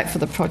website for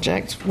the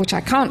project, which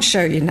I can't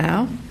show you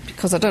now,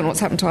 because I don't know what's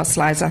happened to our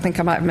slides. I think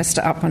I might have messed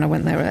it up when I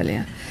went there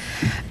earlier.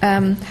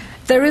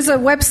 There is a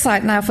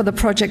website now for the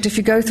project. If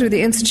you go through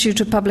the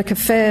Institute of Public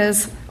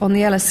Affairs on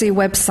the LSE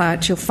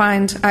website, you'll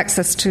find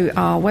access to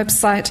our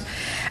website.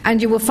 And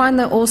you will find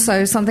there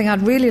also something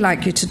I'd really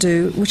like you to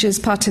do, which is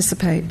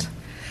participate.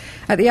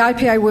 At the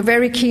IPA, we're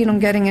very keen on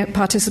getting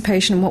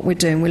participation in what we're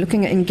doing. We're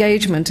looking at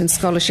engagement in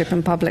scholarship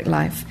and public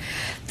life.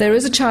 There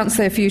is a chance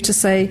there for you to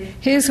say,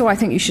 here's who I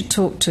think you should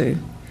talk to.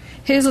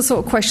 Here's the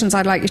sort of questions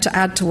I'd like you to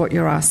add to what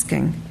you're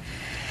asking.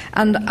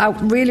 And I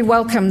really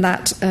welcome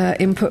that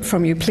input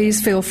from you.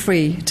 Please feel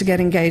free to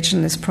get engaged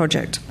in this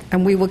project,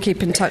 and we will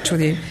keep in touch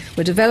with you.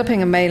 We're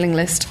developing a mailing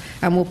list,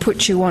 and we'll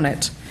put you on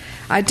it.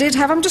 I'm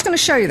just going to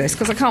show you this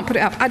because I can't put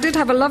it up. I did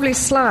have a lovely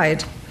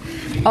slide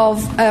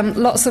of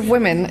lots of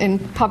women in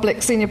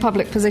senior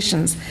public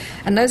positions.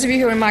 And those of you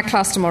who are in my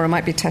class tomorrow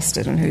might be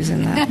tested on who's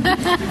in there.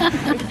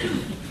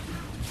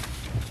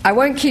 I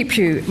won't keep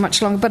you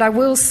much longer, but I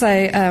will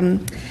say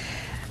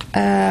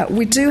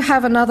We do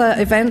have another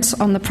event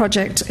on the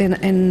project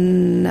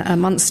in a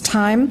month's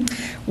time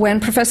when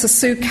Professor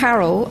Sue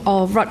Carroll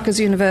of Rutgers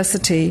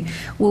University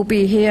will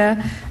be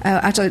here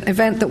at an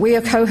event that we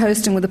are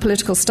co-hosting with the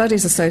Political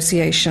Studies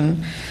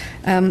Association.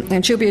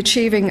 And she'll be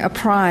achieving a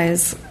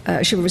prize.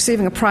 She'll be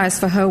receiving a prize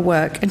for her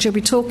work, and she'll be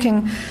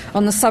talking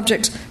on the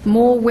subject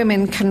 "More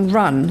Women Can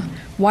Run: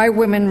 Why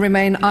Women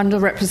Remain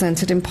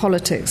Underrepresented in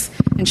Politics."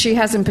 And she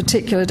has, in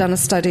particular, done a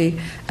study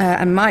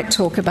and might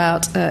talk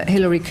about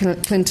Hillary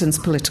Clinton's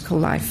political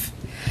life.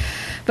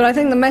 But I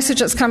think the message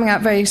that's coming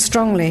out very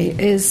strongly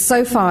is,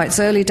 so far, it's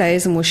early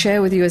days, and we'll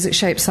share with you as it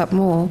shapes up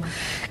more,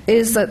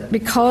 is that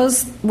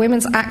because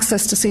women's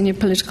access to senior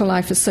political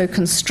life is so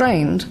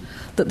constrained,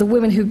 that the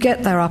women who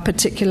get there are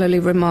particularly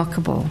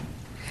remarkable.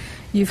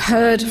 You've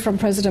heard from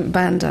President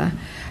Banda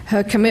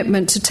her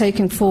commitment to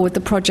taking forward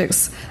the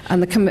projects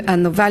and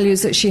the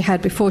values that she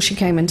had before she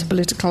came into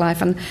political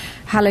life. And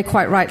Halle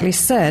quite rightly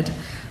said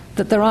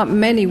that there aren't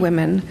many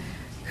women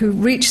who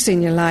reach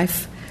senior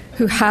life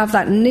who have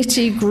that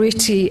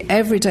nitty-gritty,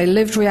 everyday,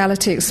 lived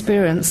reality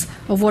experience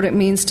of what it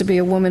means to be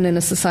a woman in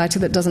a society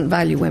that doesn't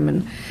value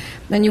women.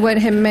 And you won't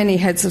hear many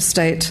heads of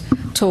state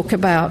talk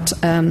about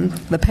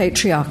the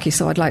patriarchy,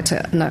 so I'd like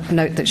to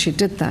note that she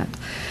did that.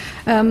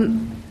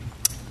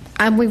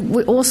 And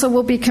we also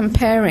will be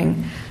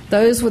comparing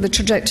those with a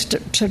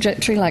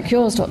trajectory like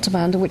yours, Dr.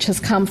 Banda, which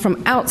has come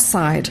from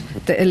outside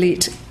the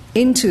elite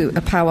into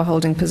a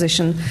power-holding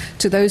position,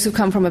 to those who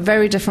come from a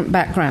very different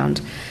background.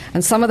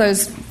 And some of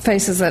those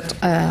faces that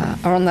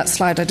are on that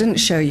slide I didn't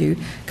show you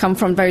come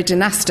from very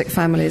dynastic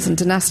families and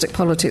dynastic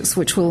politics,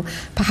 which will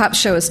perhaps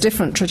show us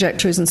different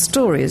trajectories and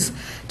stories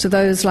to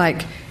those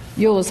like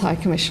yours, High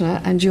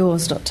Commissioner, and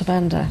yours, Dr.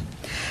 Banda.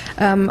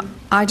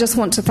 I just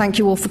want to thank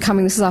you all for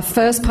coming. This is our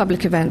first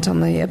public event on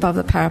the Above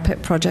the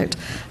Parapet project.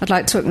 I'd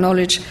like to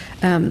acknowledge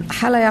Halle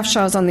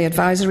Afshar is on the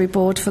advisory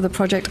board for the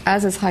project,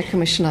 as is High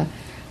Commissioner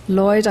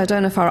Lloyd. I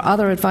don't know if our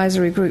other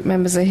advisory group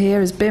members are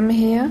here. Is Bim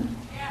here?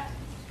 Yeah.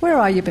 Where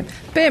are you, Bim?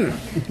 Bim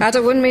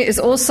Adewunmi is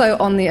also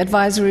on the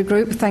advisory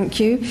group. Thank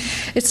you.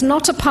 It's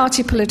not a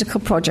party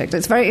political project.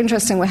 It's very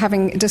interesting. We're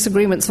having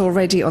disagreements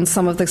already on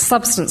some of the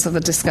substance of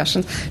the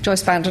discussion.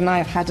 Joyce Banda and I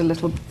have had a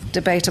little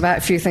debate about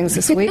a few things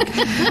this week.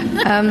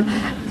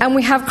 And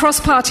we have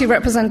cross-party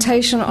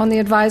representation on the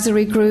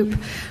advisory group.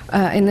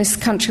 In this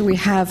country we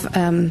have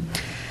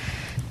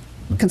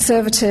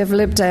Conservative,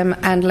 Lib Dem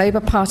and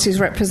Labour parties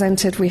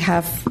represented. We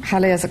have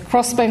Halle as a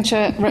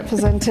crossbencher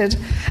represented,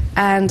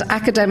 and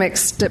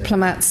academics,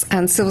 diplomats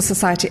and civil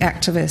society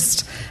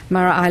activists.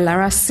 Mara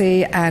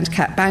Larassi and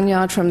Kat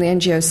Banyard from the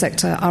NGO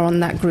sector are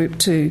on that group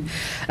too.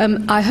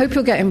 I hope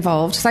you'll get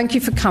involved. Thank you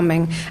for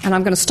coming, and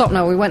I'm going to stop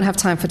now. We won't have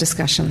time for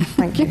discussion.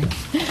 Thank you.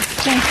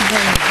 Thank you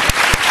very much.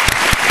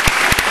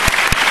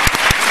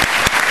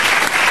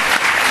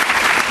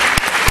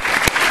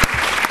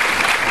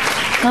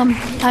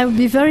 I will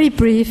be very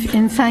brief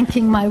in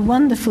thanking my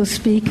wonderful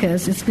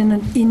speakers. It's been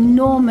an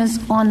enormous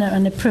honour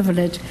and a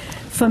privilege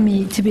for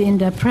me to be in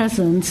their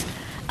presence.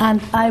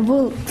 And I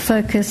will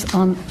focus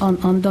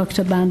on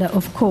Dr. Banda,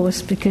 of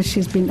course, because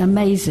she's been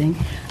amazing.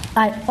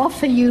 I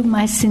offer you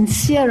my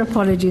sincere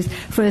apologies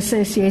for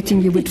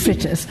associating you with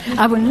fritters.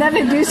 I will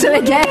never do so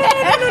again.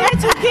 No,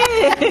 it's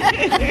okay.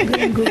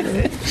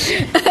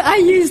 I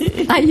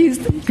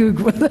used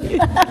Google.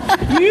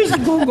 You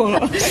used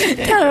Google.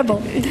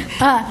 Terrible.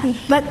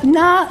 But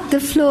now the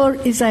floor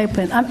is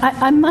open.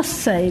 I must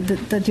say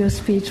that your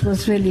speech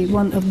was really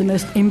one of the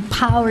most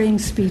empowering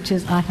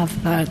speeches I have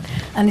heard,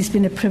 and it's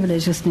been a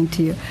privilege listening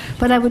to you.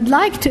 But I would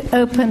like to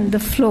open the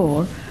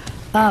floor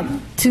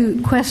to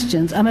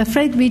questions. I'm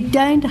afraid we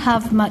don't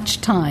have much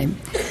time,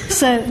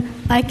 so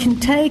I can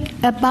take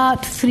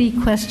about 3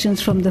 questions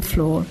from the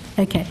floor.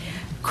 Okay.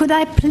 Could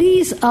I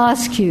please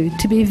ask you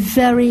to be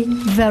very,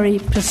 very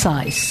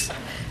precise?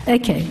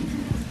 Okay.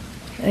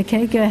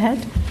 Okay, go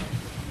ahead.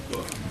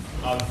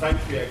 Thank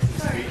you for your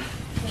excellent speech.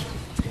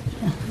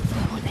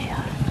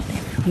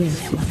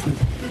 Yes.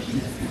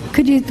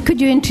 Could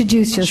you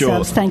introduce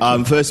yourselves? Sure. Thank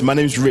you. First, my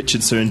name is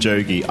Richard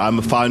Suranjogi. I'm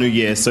a final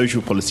year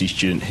social policy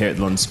student here at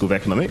the London School of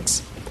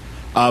Economics.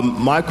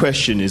 My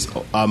question is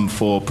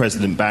for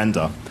President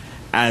Banda,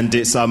 and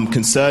it's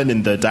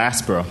concerning the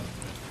diaspora.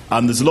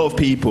 There's a lot of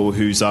people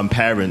whose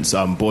parents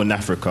born in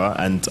Africa,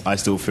 and I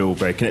still feel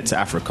very connected to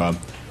Africa.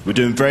 We're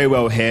doing very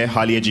well here,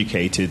 highly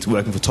educated,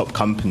 working for top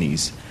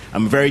companies.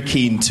 I'm very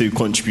keen to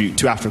contribute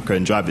to Africa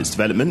and drive its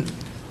development.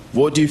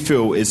 What do you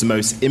feel is the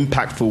most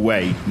impactful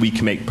way we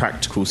can make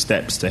practical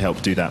steps to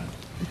help do that?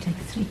 We'll take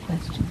 3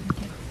 questions.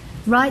 Okay.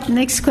 Right,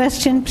 next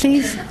question,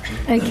 please.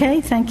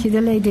 Okay, thank you.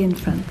 The lady in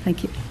front.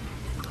 Thank you.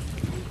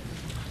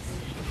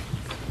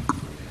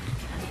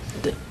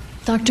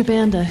 Dr.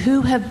 Banda,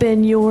 who have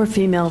been your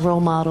female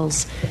role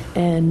models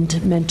and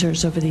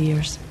mentors over the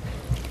years?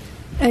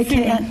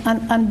 Okay,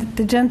 and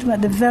the gentleman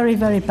at the very,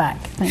 very back.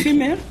 Thank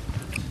you.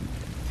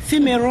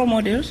 Female role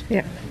models?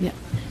 Yeah.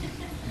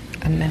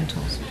 And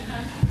mentors.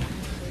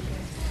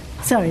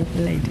 Sorry,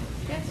 the lady.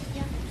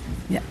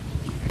 Yeah.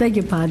 Beg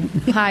your pardon.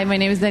 Hi, my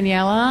name is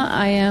Daniela.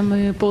 I am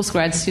a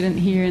postgrad student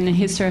here in the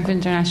History of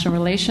International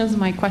Relations.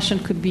 My question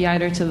could be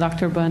either to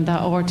Dr.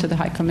 Banda or to the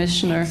High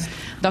Commissioner.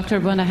 Dr.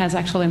 Banda has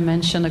actually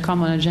mentioned a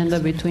common agenda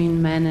between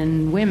men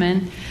and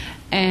women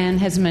and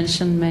has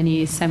mentioned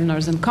many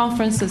seminars and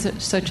conferences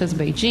such as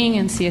Beijing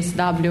and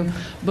CSW.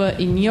 But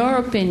in your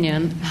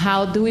opinion,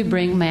 how do we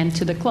bring men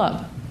to the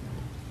club?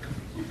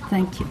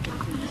 Thank you.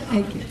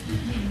 Thank you.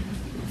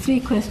 3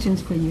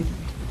 questions for you.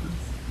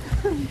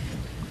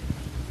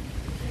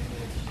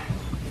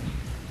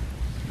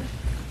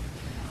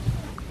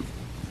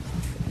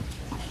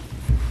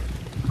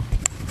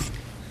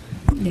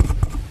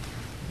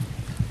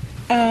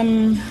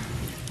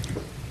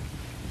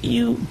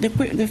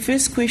 The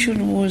first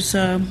question was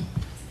the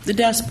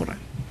diaspora.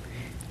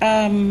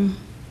 In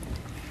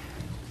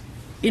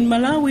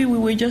Malawi, we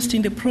were just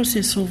in the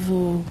process of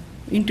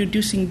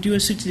introducing dual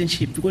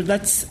citizenship because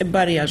that's a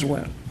barrier as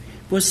well.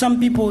 Because some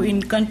people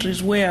in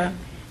countries where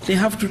they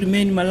have to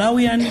remain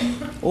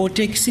Malawian or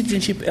take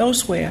citizenship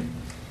elsewhere,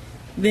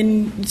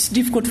 then it's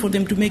difficult for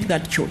them to make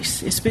that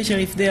choice,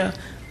 especially if they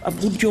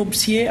have good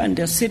jobs here and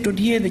they're settled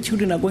here, the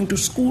children are going to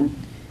school,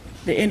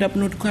 they end up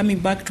not coming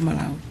back to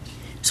Malawi.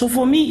 So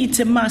for me, it's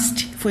a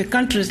must for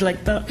countries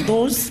like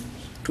those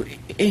to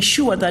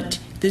ensure that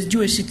there's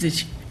dual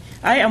citizenship.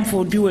 I am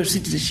for dual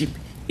citizenship,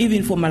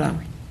 even for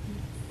Malawi.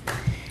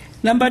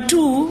 Number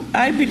 2,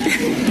 I believe...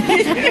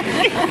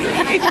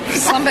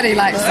 Somebody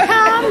likes that.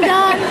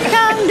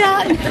 Calm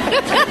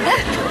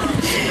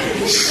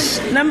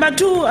down. Number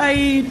 2,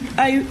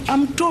 I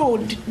am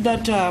told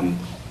that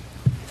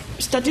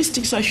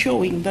statistics are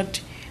showing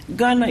that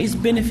Ghana is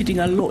benefiting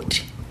a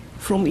lot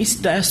from its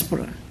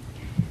diaspora,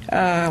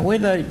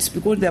 whether it's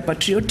because they're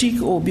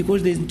patriotic or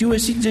because there's dual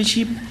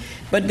citizenship,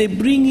 but they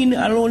bring in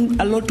a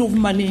lot of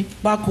money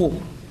back home.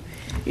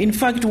 In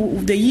fact,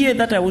 the year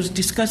that I was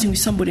discussing with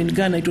somebody in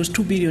Ghana, it was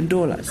 $2 billion.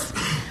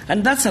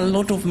 And that's a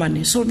lot of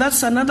money. So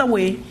that's another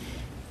way,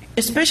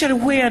 especially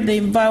where the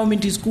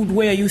environment is good,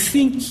 where you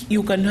think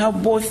you can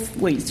have both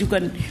ways. You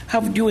can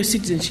have dual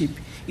citizenship,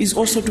 is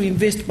also to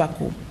invest back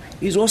home,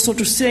 is also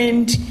to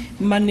send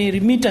money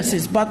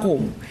remittances back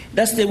home.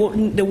 That's the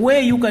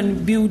way you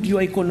can build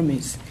your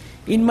economies.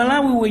 In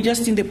Malawi, we're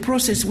just in the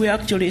process. We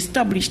actually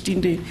established in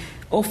the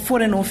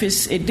Foreign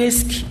Office a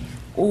desk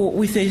or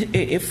with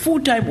a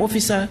full-time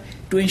officer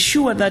to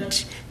ensure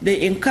that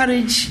they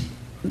encourage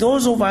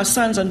those of our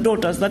sons and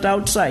daughters that are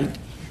outside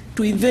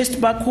to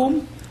invest back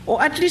home, or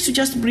at least to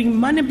just bring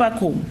money back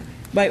home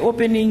by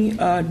opening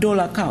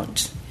dollar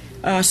accounts,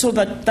 so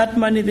that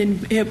money then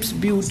helps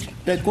build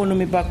the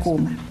economy back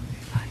home.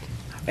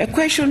 A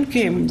question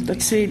came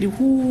that said,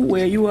 who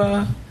were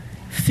your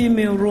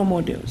female role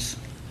models?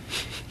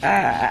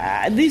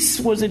 This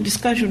was a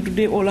discussion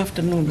today all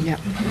afternoon. Yeah.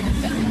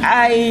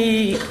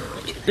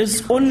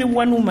 There's only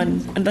one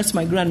woman, and that's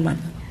my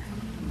grandmother.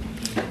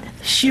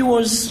 She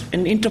was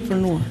an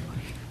entrepreneur,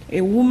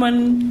 a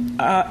woman.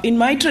 In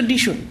my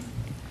tradition,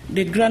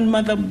 the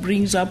grandmother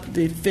brings up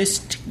the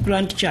first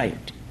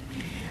grandchild.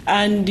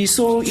 And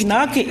so in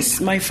our case,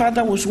 my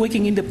father was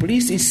working in the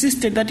police,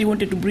 insisted that he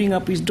wanted to bring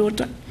up his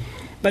daughter,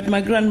 but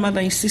my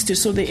grandmother insisted,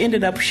 so they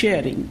ended up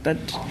sharing that.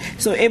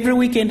 So every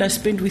weekend I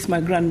spent with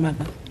my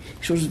grandmother.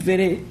 She was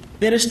very,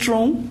 very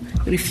strong,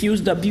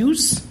 refused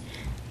abuse,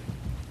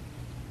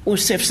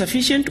 was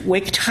self-sufficient,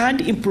 worked hard,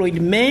 employed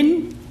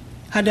men,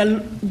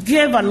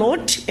 gave a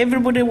lot.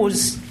 Everybody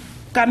was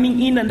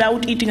coming in and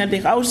out, eating at the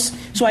house.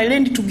 So I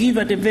learned to give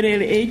at a very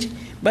early age.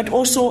 But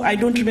also, I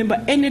don't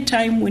remember any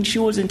time when she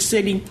wasn't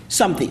selling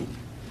something.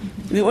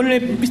 The only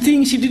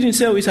thing she didn't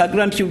sell is her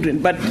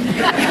grandchildren. But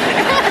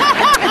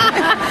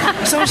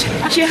so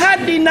she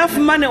had enough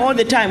money all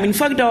the time. In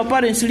fact, our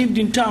parents lived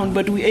in town,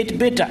 but we ate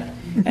better.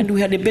 And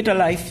we had a better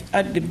life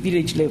at the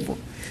village level.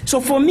 So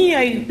for me,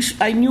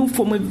 I knew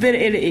from a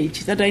very early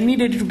age that I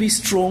needed to be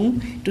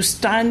strong, to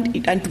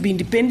stand and to be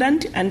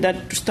independent, and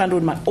that to stand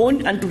on my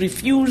own and to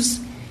refuse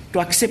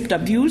to accept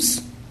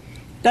abuse.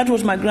 That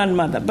was my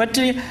grandmother. But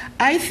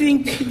I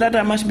think that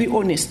I must be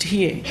honest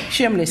here,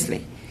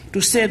 shamelessly, to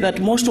say that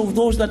most of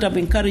those that have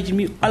encouraged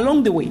me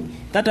along the way,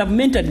 that have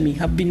mentored me,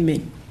 have been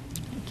men.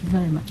 Thank you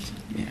very much.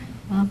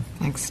 Yeah.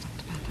 Thanks.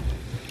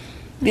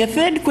 The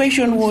third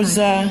question was...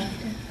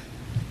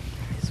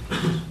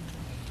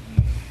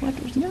 what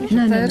was the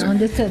question? No, on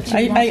the third.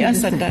 I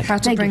answered that. How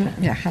to bring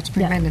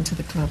men into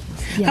the club.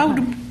 Yeah.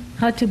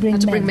 How to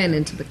bring men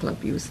into the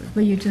club, you said.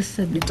 Well, you just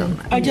said You've done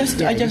that. I just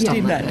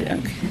did that. Okay.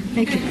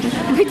 Thank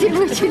you.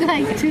 Would you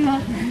like to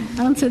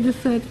answer the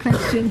third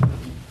question?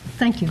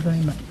 Thank you very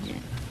much.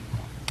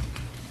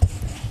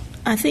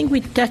 I think we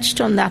touched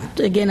on that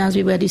again as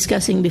we were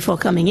discussing before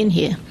coming in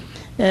here.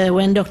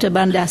 When Dr.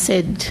 Banda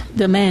said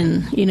the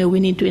men, we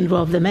need to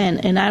involve the men.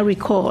 And I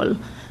recall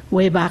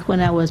way back when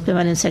I was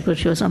permanent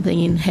secretary or something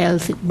in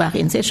health back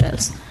in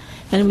Seychelles.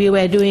 And we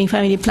were doing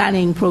family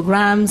planning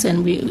programs,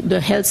 and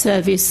the health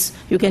service,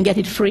 you can get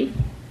it free.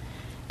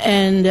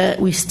 And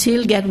we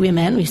still get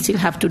women, we still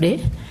have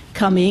today,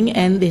 coming,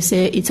 and they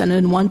say it's an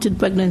unwanted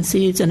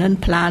pregnancy, it's an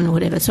unplanned,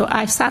 whatever. So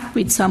I sat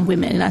with some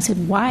women, and I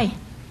said, why?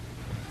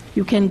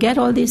 You can get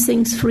all these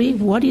things free.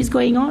 What is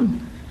going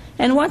on?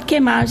 And what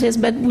came out is,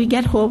 but we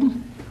get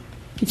home.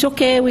 It's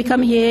okay, we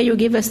come here, you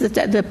give us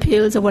the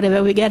pills or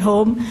whatever, we get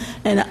home,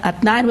 and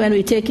at night when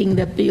we're taking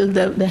the pill,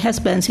 the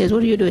husband says,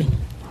 what are you doing?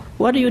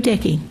 What are you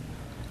taking?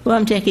 Well,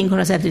 I'm taking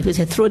contraceptives. We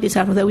say, throw this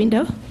out of the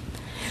window.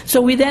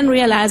 So we then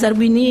realized that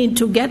we need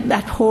to get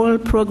that whole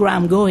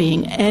program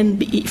going and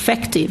be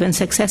effective and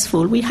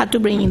successful. We had to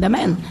bring in the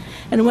men.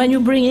 And when you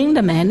bring in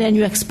the men and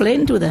you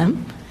explain to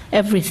them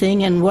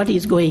everything and what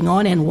is going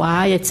on and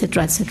why,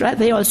 etc.,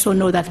 they also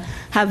know that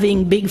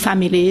having big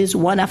families,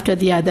 one after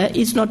the other,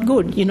 is not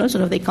good.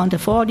 Sort of they can't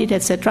afford it,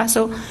 etc.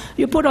 So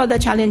you put all the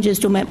challenges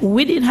to men.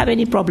 We didn't have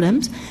any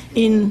problems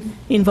in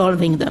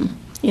involving them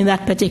in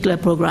that particular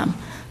program.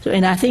 So,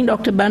 and I think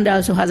Dr. Banda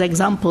also has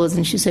examples,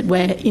 and she said,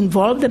 well,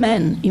 involve the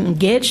men,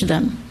 engage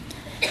them.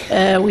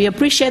 We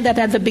appreciate that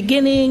at the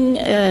beginning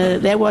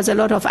there was a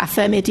lot of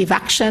affirmative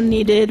action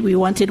needed. We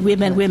wanted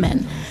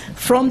women.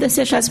 From the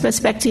Seychelles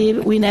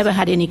perspective, we never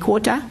had any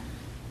quota.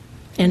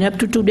 And up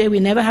to today, we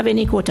never have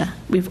any quota.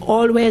 We've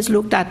always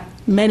looked at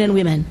men and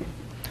women.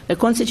 The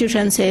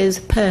Constitution says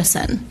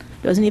person.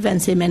 It doesn't even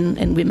say men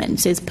and women. It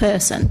says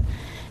person.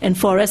 And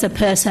for us, a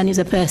person is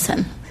a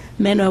person.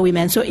 Men or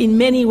women. So in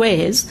many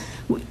ways,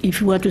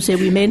 if you were to say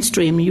we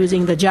mainstream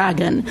using the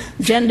jargon,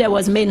 gender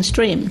was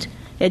mainstreamed.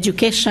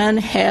 Education,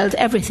 health,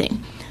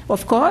 everything.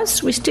 Of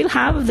course, we still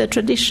have the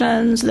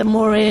traditions, the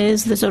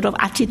mores, the sort of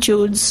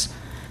attitudes,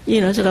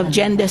 sort of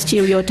gender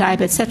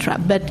stereotype, etc.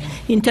 But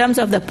in terms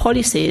of the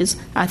policies,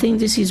 I think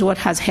this is what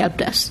has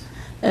helped us.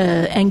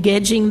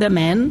 Engaging the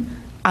men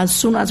as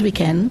soon as we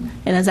can.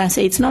 And as I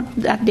say, it's not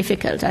that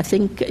difficult. I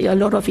think a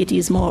lot of it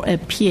is more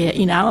appear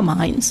in our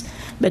minds.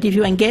 But if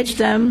you engage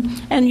them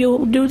and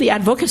you do the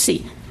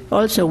advocacy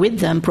also with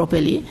them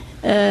properly,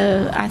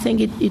 I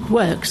think it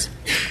works.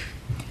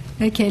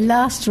 Okay,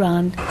 last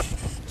round.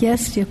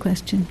 Yes, your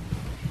question.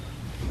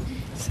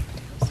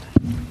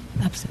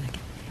 Absolutely.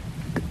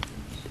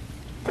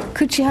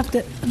 Could you have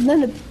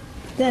no,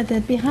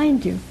 they're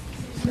behind you.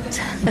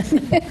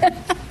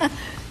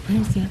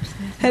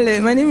 Hello,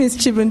 my name is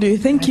Chibundu.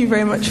 Thank you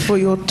very much for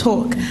your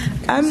talk.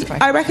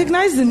 I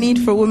recognize the need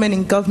for women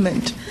in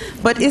government,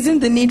 but isn't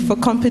the need for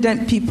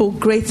competent people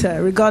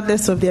greater,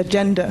 regardless of their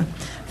gender?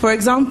 For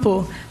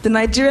example, the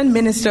Nigerian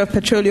Minister of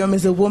Petroleum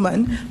is a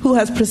woman who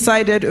has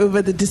presided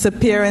over the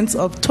disappearance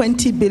of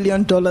 $20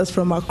 billion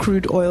from our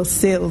crude oil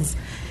sales.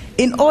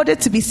 In order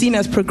to be seen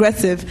as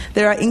progressive,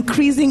 there are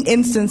increasing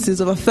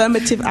instances of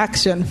affirmative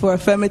action for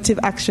affirmative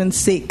action's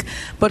sake.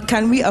 But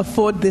can we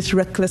afford this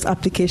reckless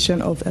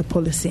application of a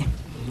policy?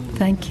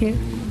 Thank you.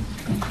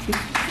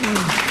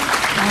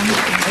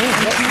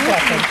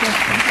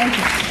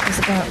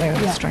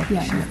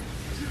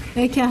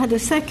 Okay, I had a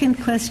second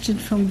question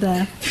from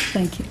there.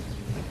 Thank you.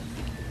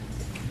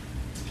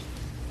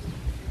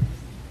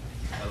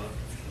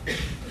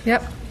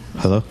 Yep.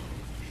 Hello.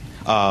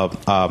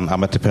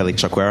 I'm Atapeli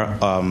Chakwera,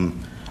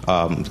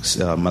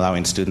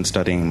 Malawian student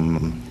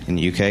studying in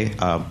the UK.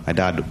 My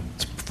dad,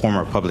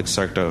 former public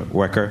sector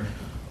worker,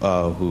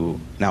 who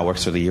now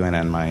works for the UN,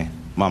 and my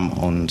mom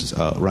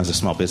runs a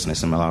small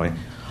business in Malawi.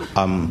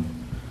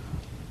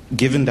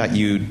 Given that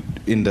you,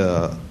 in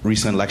the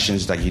recent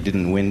elections, that you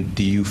didn't win,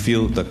 do you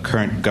feel the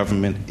current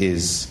government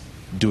is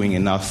doing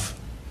enough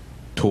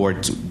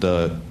towards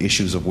the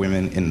issues of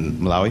women in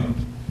Malawi?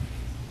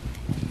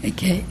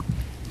 Okay.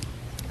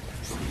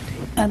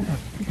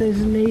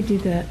 There's a lady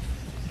there.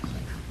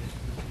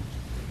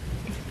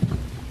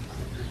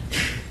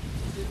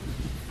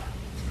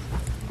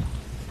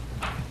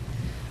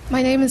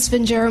 My name is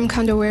Vinjerum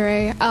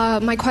Kandawere.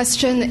 My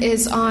question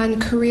is on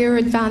career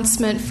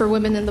advancement for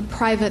women in the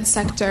private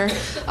sector.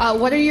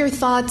 What are your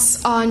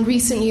thoughts on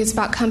recent news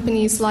about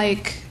companies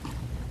like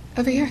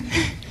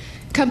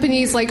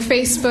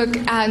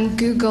Facebook and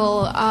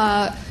Google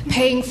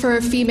paying for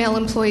female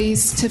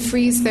employees to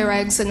freeze their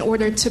eggs in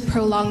order to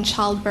prolong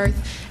childbirth?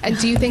 And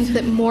do you think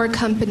that more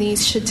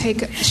companies should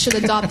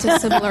adopt a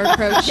similar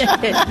approach? You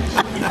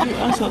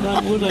answer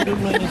that word, I don't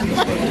know anything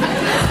about it.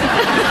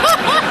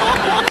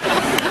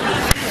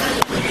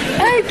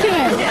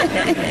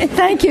 Okay.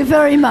 Thank you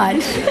very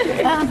much.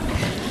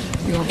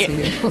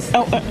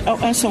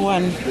 I'll answer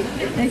one.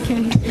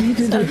 Okay. You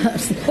do the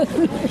last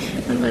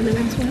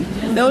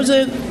one. There was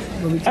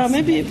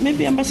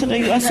maybe Ambassador,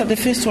 you answer the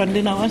first one,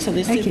 then I'll answer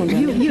the second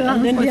one. You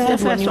and then answer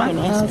the third one you can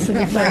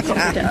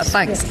answer.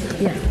 Thanks.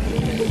 Yeah.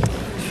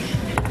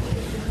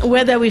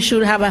 Whether we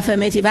should have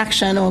affirmative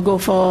action or go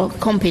for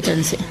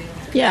competency.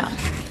 Yeah.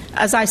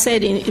 As I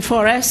said,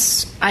 for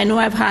us, I know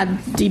I've had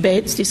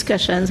debates,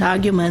 discussions,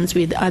 arguments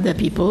with other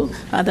people,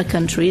 other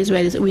countries,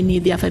 where we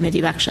need the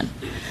affirmative action.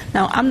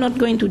 Now, I'm not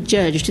going to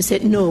judge to say,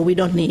 no, we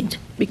don't need,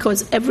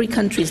 because every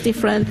country is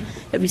different,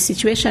 every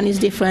situation is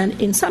different.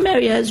 In some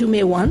areas, you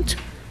may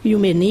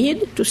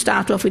need to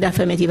start off with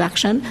affirmative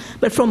action,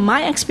 but from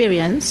my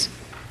experience,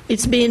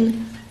 it's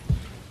been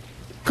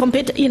I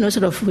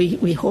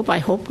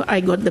hope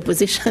I got the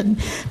position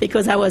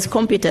because I was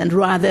competent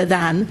rather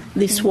than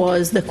this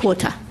was the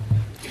quota.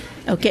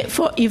 Okay,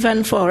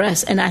 even for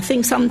us. And I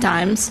think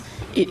sometimes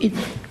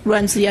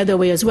runs the other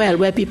way as well,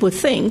 where people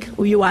think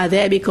you are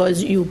there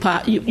because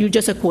you're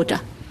just a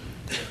quota.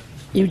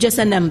 You're just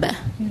a number,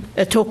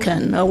 a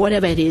token, or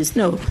whatever it is.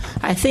 No,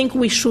 I think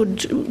we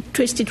should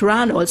twist it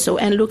around also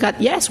and look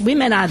at, yes,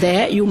 women are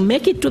there, you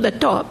make it to the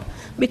top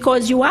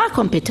because you are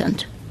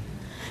competent.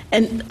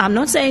 And I'm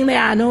not saying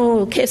there are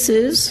no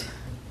cases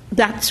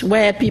that's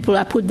where people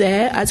are put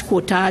there as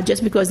quota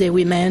just because they're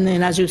women,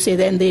 and as you say,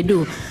 then they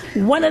do.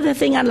 One other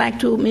thing I'd like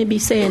to maybe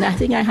say, and I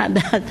think I had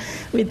that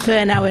with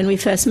Perna when we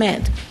first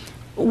met,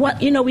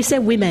 we say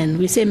women,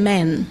 we say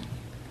men.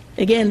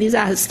 Again, these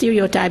are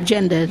stereotype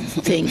gender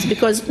things,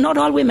 because not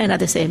all women are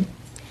the same,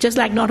 just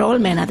like not all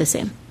men are the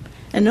same.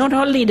 And not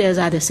all leaders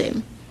are the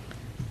same,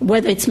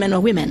 whether it's men or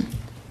women.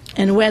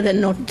 And whether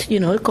not,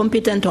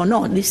 competent or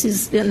not, this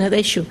is another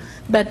issue.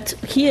 But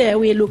here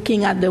we're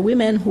looking at the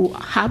women who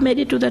have made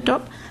it to the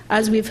top,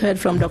 as we've heard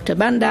from Dr.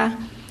 Banda.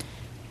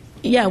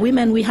 Yeah,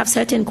 women, we have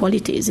certain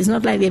qualities. It's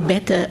not like they're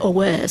better or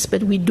worse,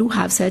 but we do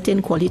have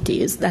certain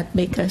qualities that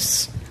make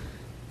us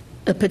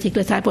a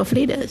particular type of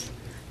leaders.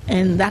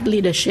 And that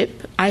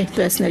leadership, I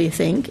personally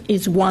think,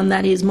 is one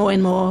that is more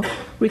and more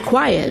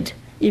required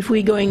if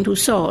we're going to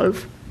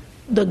solve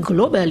the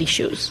global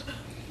issues.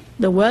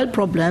 The world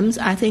problems,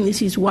 I think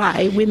this is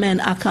why women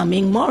are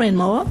coming more and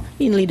more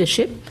in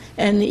leadership,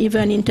 and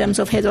even in terms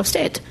of heads of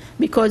state,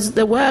 because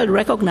the world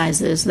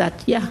recognizes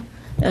that,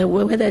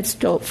 whether it's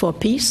for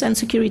peace and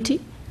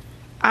security,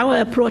 our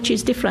approach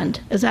is different.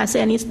 As I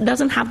said, it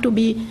doesn't have to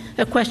be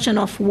a question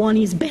of one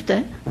is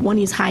better, one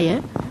is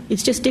higher.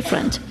 It's just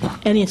different,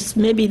 and it's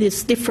maybe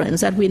this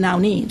difference that we now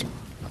need.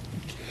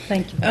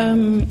 Thank you.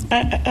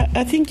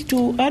 I think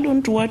to add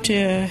on to what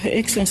Her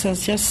Excellency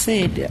has just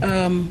said,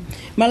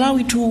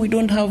 Malawi too, we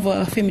don't have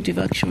affirmative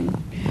action.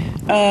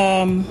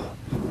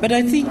 But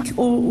I think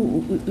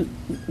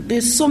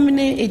there's so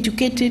many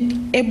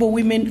educated, able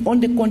women on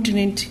the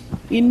continent,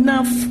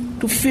 enough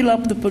to fill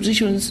up the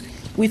positions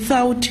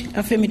without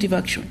affirmative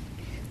action.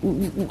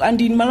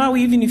 And in Malawi,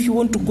 even if you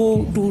want to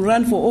go to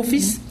run for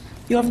office,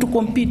 you have to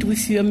compete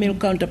with your male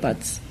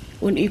counterparts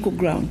on equal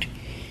ground.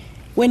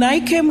 When I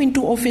came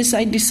into office,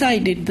 I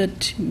decided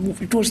that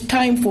it was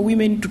time for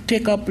women to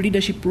take up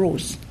leadership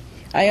roles.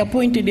 I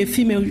appointed a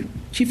female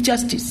Chief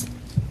Justice,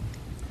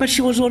 but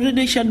she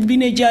had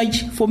been a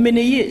judge for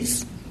many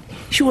years.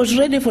 She was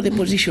ready for the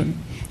position.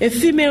 A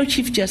female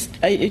Chief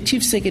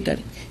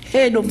Secretary,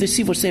 head of the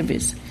Civil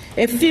Service,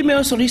 a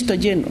female Solicitor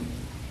General,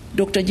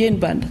 Dr. Jane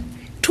Banda,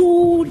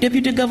 2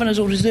 Deputy Governors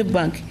of Reserve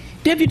Bank,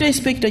 Deputy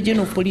Inspector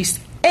General of Police,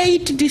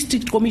 8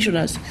 district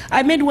commissioners.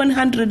 I made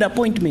 100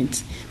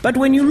 appointments. But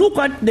when you look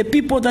at the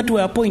people that were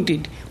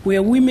appointed,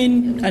 were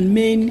women and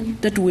men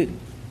that were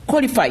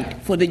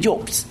qualified for the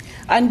jobs.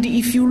 And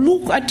if you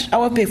look at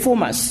our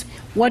performance,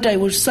 what I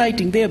was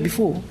citing there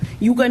before,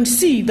 you can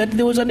see that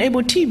there was an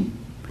able team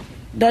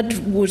that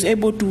was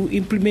able to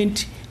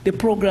implement the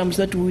programs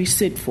that we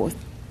set forth.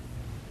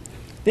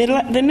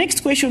 The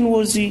next question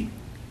was,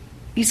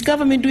 is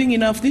government doing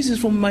enough? This is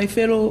from my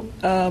fellow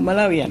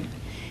Malawian.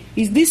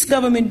 Is this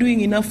government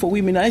doing enough for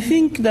women? I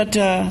think that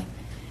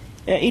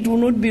it will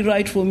not be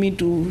right for me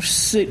to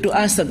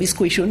answer this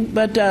question,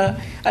 but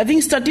I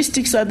think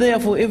statistics are there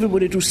for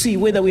everybody to see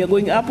whether we are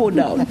going up or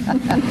down.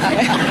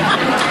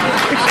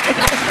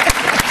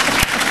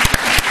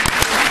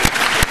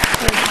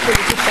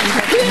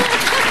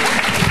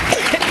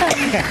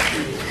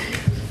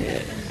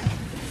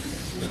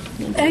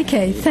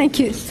 Okay, thank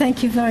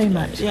you very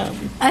much. Yeah.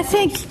 I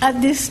think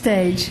at this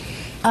stage,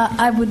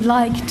 I would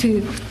like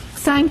to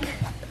thank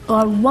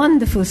our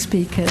wonderful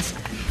speakers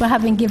for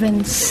having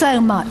given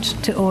so much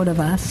to all of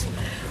us.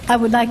 I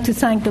would like to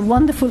thank the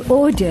wonderful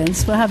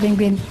audience for having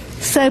been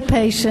so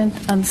patient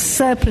and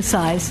so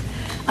precise.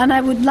 And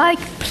I would like,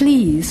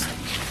 please,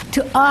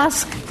 to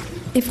ask,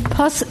 if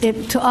possible,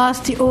 to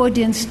ask the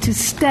audience to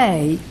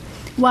stay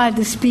while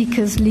the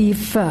speakers leave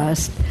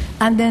first,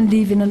 and then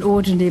leave in an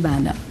orderly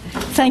manner.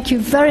 Thank you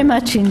very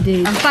much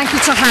indeed. And thank you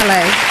to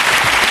Halle.